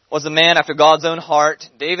was a man after God's own heart.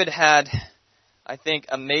 David had, I think,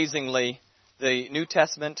 amazingly, the New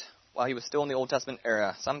Testament, while he was still in the Old Testament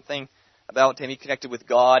era. Something about him, he connected with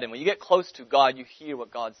God. And when you get close to God, you hear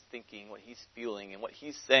what God's thinking, what He's feeling, and what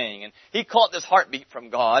He's saying. And he caught this heartbeat from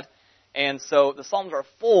God. And so the Psalms are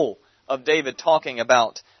full of David talking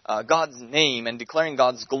about God's name and declaring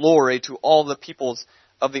God's glory to all the peoples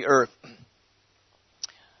of the earth.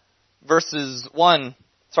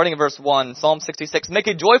 Starting in verse 1, Psalm 66, make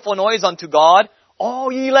a joyful noise unto God,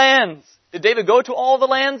 all ye lands. Did David go to all the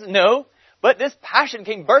lands? No. But this passion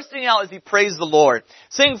came bursting out as he praised the Lord.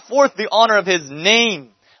 Sing forth the honor of His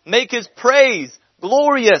name. Make His praise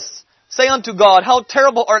glorious. Say unto God, how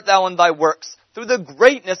terrible art thou in thy works. Through the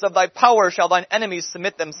greatness of thy power shall thine enemies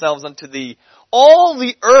submit themselves unto thee. All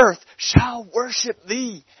the earth shall worship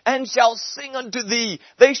thee, and shall sing unto thee.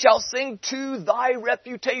 They shall sing to thy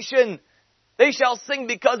reputation. They shall sing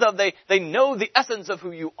because of they know the essence of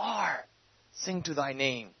who you are. Sing to thy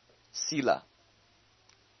name. Selah.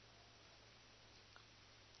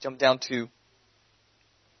 Jump down to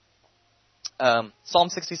Psalm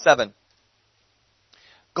 67.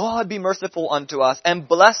 God be merciful unto us, and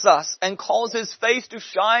bless us, and cause His face to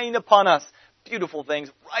shine upon us. Beautiful things,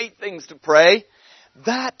 right things to pray,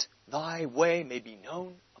 that thy way may be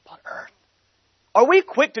known upon earth. Are we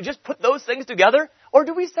quick to just put those things together, or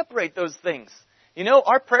do we separate those things? You know,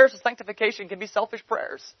 our prayers of sanctification can be selfish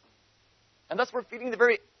prayers. And thus we're feeding the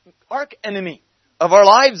very arch enemy of our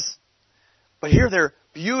lives. But here they're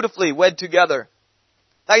beautifully wed together.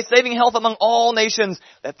 Thy saving health among all nations.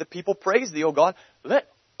 Let the people praise thee, O God. Let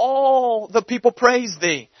all the people praise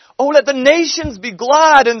thee. Oh, let the nations be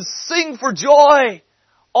glad and sing for joy.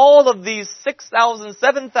 All of these 6,000,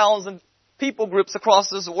 7,000 people groups across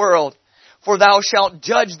this world. For thou shalt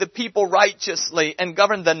judge the people righteously and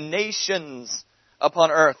govern the nations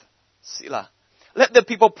upon earth. Selah. Let the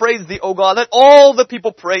people praise thee, O God. Let all the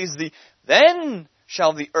people praise thee. Then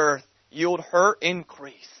shall the earth yield her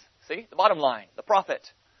increase. See, the bottom line, the prophet.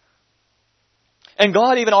 And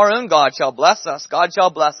God, even our own God, shall bless us. God shall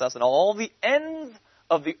bless us, and all the ends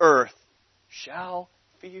of the earth shall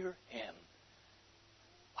fear Him.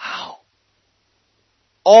 Wow.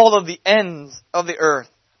 All of the ends of the earth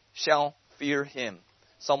shall fear Him.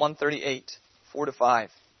 Psalm 138, 4-5.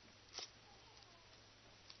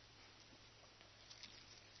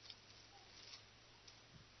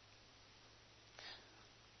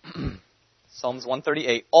 Psalms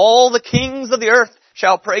 138. All the kings of the earth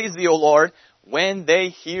shall praise thee, O Lord, when they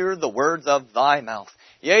hear the words of thy mouth.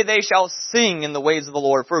 Yea, they shall sing in the ways of the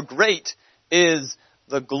Lord, for great is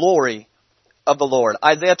the glory of the Lord.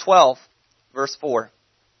 Isaiah 12, verse 4.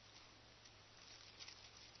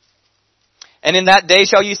 And in that day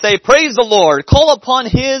shall ye say, praise the Lord, call upon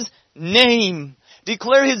His name,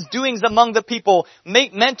 declare His doings among the people,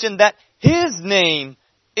 make mention that His name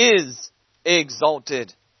is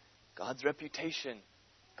exalted. God's reputation,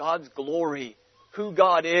 God's glory, who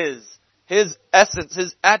God is, His essence,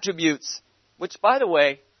 His attributes, which, by the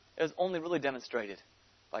way, is only really demonstrated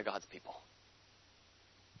by God's people.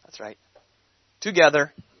 That's right.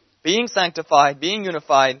 Together, being sanctified, being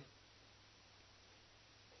unified.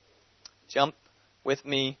 Jump with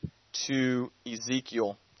me to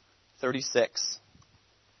Ezekiel 36.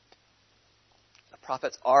 The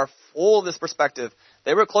prophets are full of this perspective.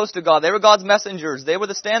 They were close to God. They were God's messengers. They were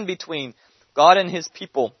the stand between God and His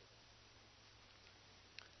people.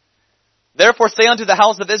 Therefore say unto the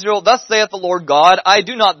house of Israel, thus saith the Lord God, I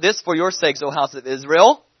do not this for your sakes, O house of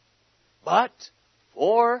Israel, but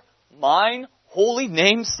for mine holy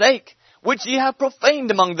name's sake, which ye have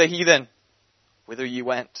profaned among the heathen, whither ye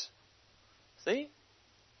went. See?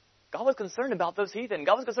 God was concerned about those heathen.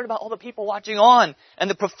 God was concerned about all the people watching on and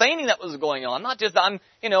the profaning that was going on. Not just I'm,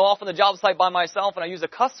 off on the job site by myself and I use a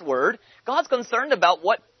cuss word. God's concerned about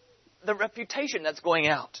what the reputation that's going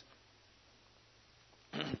out.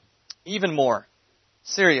 Even more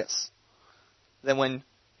serious than when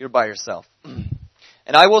you're by yourself.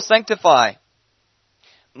 And I will sanctify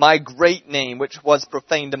my great name, which was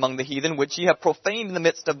profaned among the heathen, which ye have profaned in the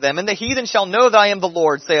midst of them. And the heathen shall know that I am the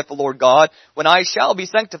Lord, saith the Lord God, when I shall be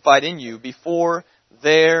sanctified in you before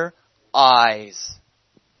their eyes.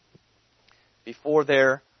 Before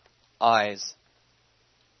their eyes.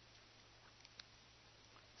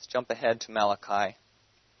 Let's jump ahead to Malachi,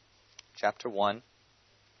 chapter 1.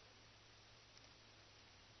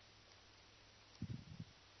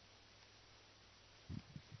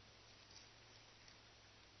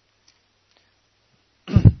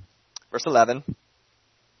 Verse 11.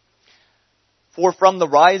 For from the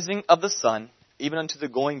rising of the sun, even unto the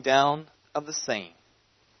going down of the same,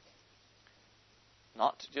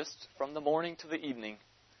 not just from the morning to the evening,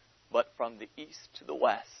 but from the east to the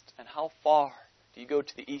west. And how far do you go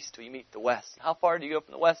to the east till you meet the west? And how far do you go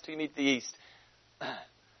from the west till you meet the east?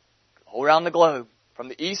 All around the globe, from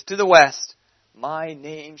the east to the west, my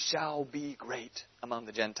name shall be great among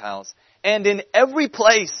the Gentiles. And in every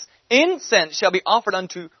place incense shall be offered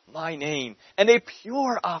unto my name, and a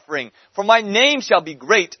pure offering, for my name shall be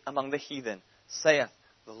great among the heathen, saith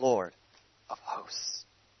the Lord of hosts.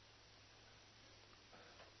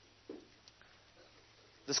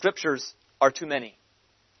 The scriptures are too many.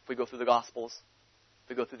 If we go through the Gospels, if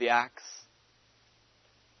we go through the Acts,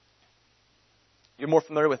 you're more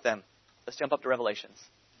familiar with them. Let's jump up to Revelations,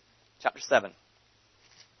 chapter 7.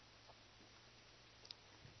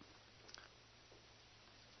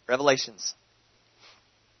 Revelations.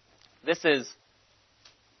 This is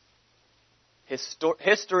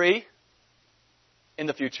history in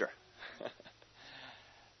the future.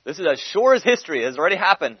 This is as sure as history. It has already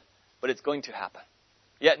happened, but it's going to happen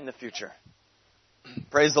yet in the future.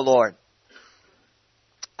 Praise the Lord.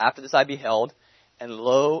 After this I beheld, and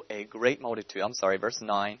lo, a great multitude. Verse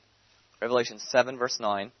 9. Revelation 7, verse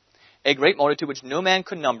 9. A great multitude which no man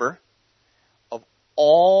could number, of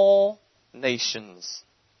all nations.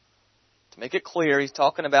 To make it clear, he's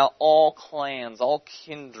talking about all clans, all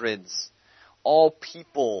kindreds, all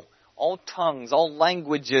people, all tongues, all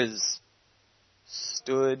languages,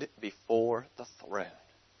 stood before the throne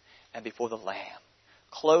and before the Lamb,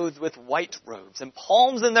 clothed with white robes and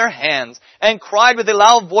palms in their hands, and cried with a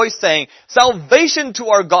loud voice, saying, Salvation to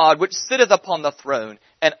our God, which sitteth upon the throne,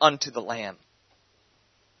 and unto the Lamb.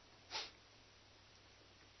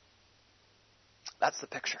 That's the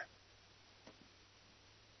picture.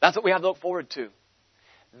 That's what we have to look forward to.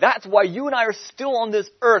 That's why you and I are still on this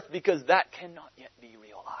earth, because that cannot yet be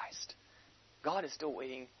realized. God is still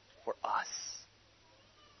waiting for us.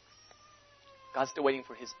 God's still waiting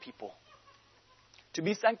for His people to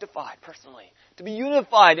be sanctified personally, to be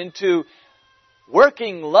unified into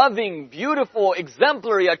working, loving, beautiful,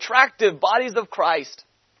 exemplary, attractive bodies of Christ,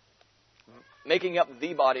 making up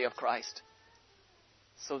the body of Christ,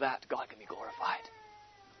 so that God can be glorified.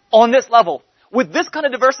 On this level, with this kind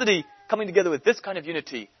of diversity, coming together with this kind of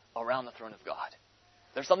unity around the throne of God.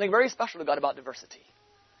 There's something very special to God about diversity.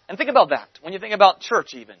 And think about that when you think about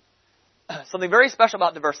church even. Something very special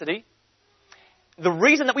about diversity. The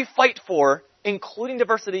reason that we fight for including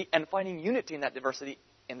diversity and finding unity in that diversity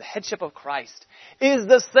in the headship of Christ is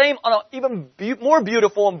the same on an even more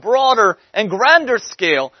beautiful and broader and grander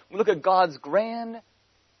scale. We look at God's grand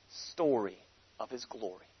story of His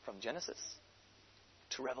glory from Genesis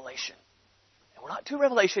to Revelation. And we're not to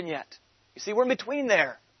Revelation yet. You see, we're in between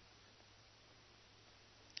there.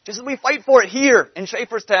 Just as we fight for it here in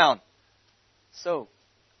Schaefferstown, so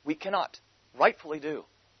we cannot rightfully do,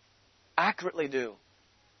 accurately do,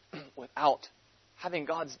 without having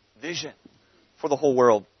God's vision for the whole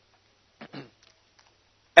world.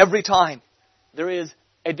 Every time there is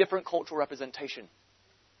a different cultural representation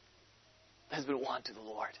that has been won to the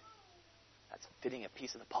Lord. That's fitting a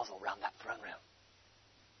piece of the puzzle around that throne room.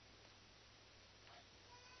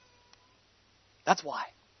 That's why.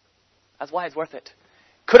 That's why it's worth it.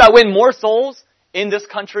 Could I win more souls in this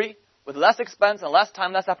country with less expense and less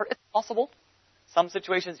time, less effort? It's possible. Some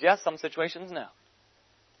situations, yes. Some situations, no.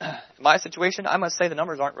 In my situation, I must say the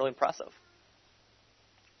numbers aren't really impressive.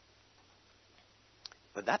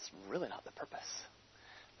 But that's really not the purpose.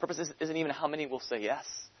 The purpose isn't even how many will say yes.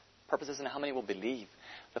 The purpose isn't how many will believe.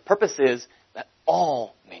 The purpose is that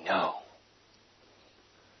all may know.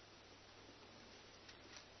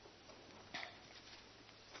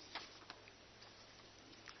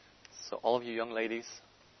 So all of you young ladies,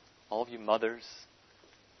 all of you mothers,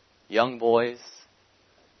 young boys,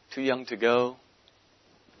 too young to go,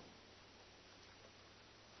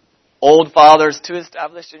 old fathers, too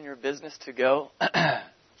established in your business to go,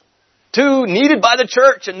 too needed by the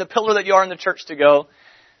church and the pillar that you are in the church to go,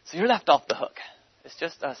 so you're left off the hook. It's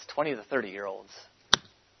just us 20 to 30-year-olds.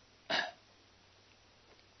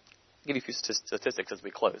 I'll give you a few statistics as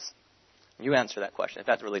we close. You answer that question, if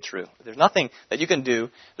that's really true. If there's nothing that you can do,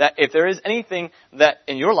 that if there is anything that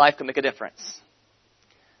in your life can make a difference,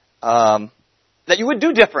 that you would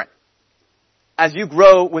do different as you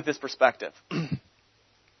grow with this perspective.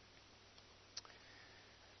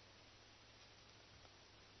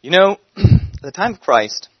 You know, at the time of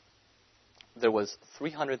Christ, there was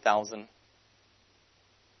 300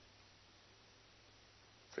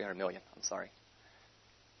 million,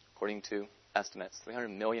 according to estimates, 300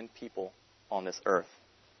 million people on this earth.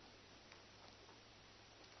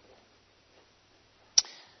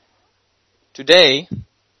 Today,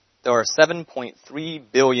 there are 7.3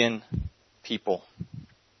 billion people.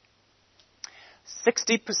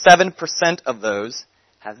 67% of those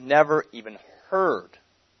have never even heard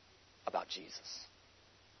about Jesus.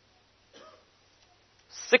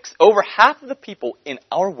 Over half of the people in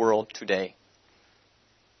our world today,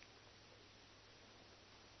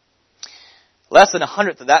 less than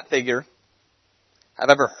 1/100th of that figure, have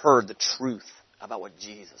ever heard the truth about what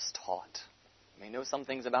Jesus taught. You may know some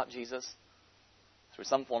things about Jesus through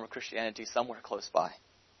some form of Christianity somewhere close by,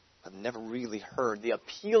 but never really heard the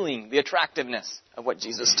attractiveness of what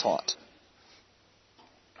Jesus taught.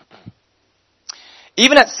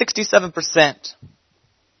 Even at 67%,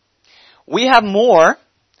 we have more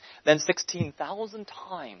than 16,000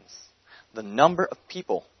 times the number of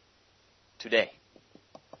people today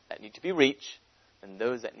that need to be reached than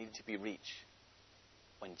those that needed to be reached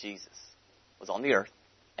when Jesus was on the earth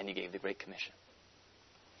and He gave the Great Commission.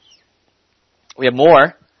 We have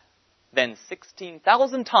more than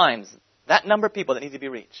 16,000 times that number of people that need to be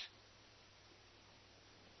reached.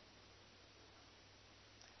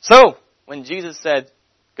 So, when Jesus said,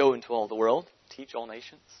 "Go into all the world, teach all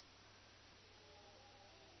nations,"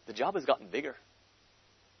 the job has gotten bigger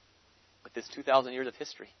with this 2,000 years of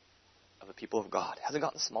history of the people of God. It hasn't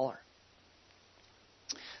gotten smaller.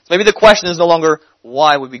 So maybe the question is no longer,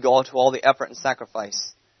 why would we go to all the effort and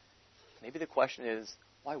sacrifice? Maybe the question is,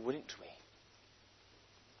 why wouldn't we?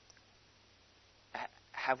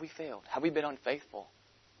 Have we failed? Have we been unfaithful?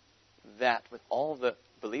 That with all the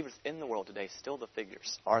believers in the world today, still the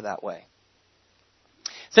figures are that way.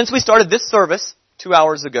 Since we started this service 2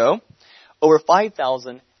 hours ago, over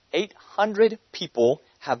 5,800 people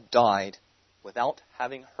have died without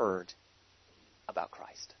having heard about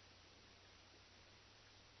Christ.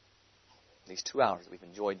 These 2 hours we've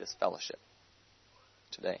enjoyed this fellowship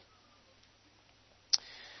today.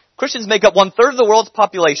 Christians make up 1/3 of the world's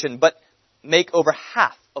population, but make over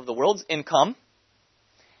half of the world's income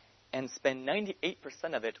and spend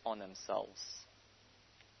 98% of it on themselves.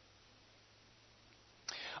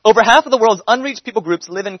 Over half of the world's unreached people groups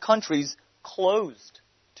live in countries closed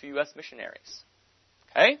to U.S. missionaries.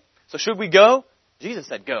 Okay? So should we go? Jesus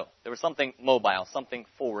said go. There was something mobile, something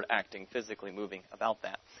forward acting, physically moving about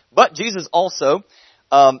that. But Jesus also,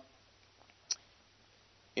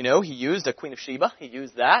 He used a Queen of Sheba. He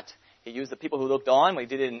used that. He used the people who looked on when He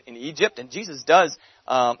did it in Egypt. And Jesus does,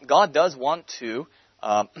 God does want to,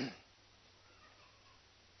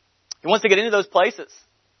 He wants to get into those places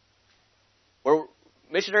where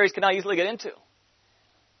missionaries cannot easily get into.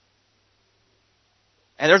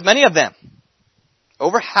 And there's many of them.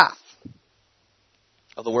 Over half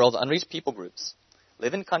of the world's unreached people groups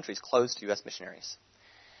live in countries closed to U.S. missionaries.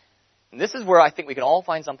 And this is where I think we can all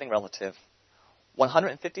find something relative.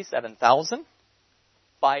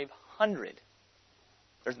 157,500.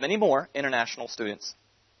 There's many more international students.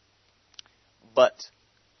 But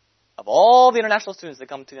of all the international students that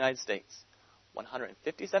come to the United States,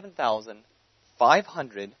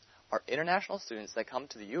 157,500 are international students that come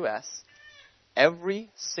to the U.S.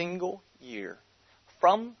 every single year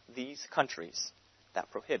from these countries that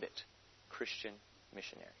prohibit Christian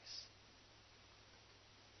missionaries.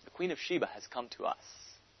 The Queen of Sheba has come to us.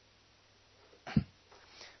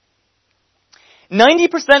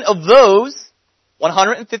 90% of those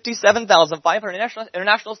 157,500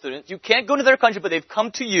 international students, you can't go to their country, but they've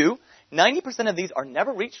come to you. 90% of these are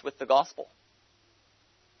never reached with the gospel.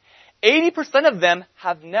 80% of them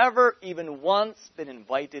have never even once been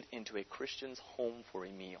invited into a Christian's home for a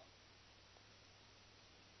meal.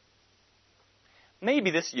 Maybe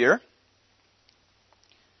this year,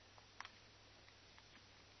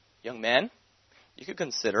 young man, you could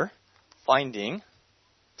consider finding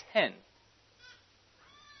 10,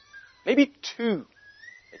 maybe 2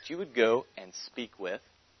 that you would go and speak with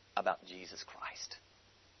about Jesus Christ.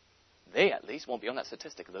 They at least won't be on that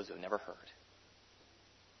statistic of those who have never heard.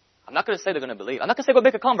 I'm not going to say they're going to believe. I'm not going to say go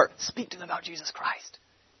make a convert. Speak to them about Jesus Christ.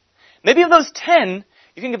 Maybe of those 10,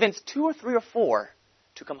 you can convince 2 or 3 or 4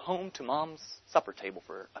 to come home to mom's supper table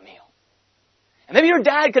for a meal. And maybe your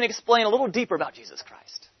dad can explain a little deeper about Jesus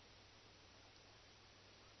Christ.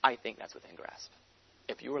 I think that's within grasp.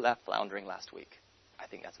 If you were left floundering last week, I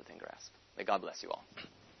think that's within grasp. May God bless you all.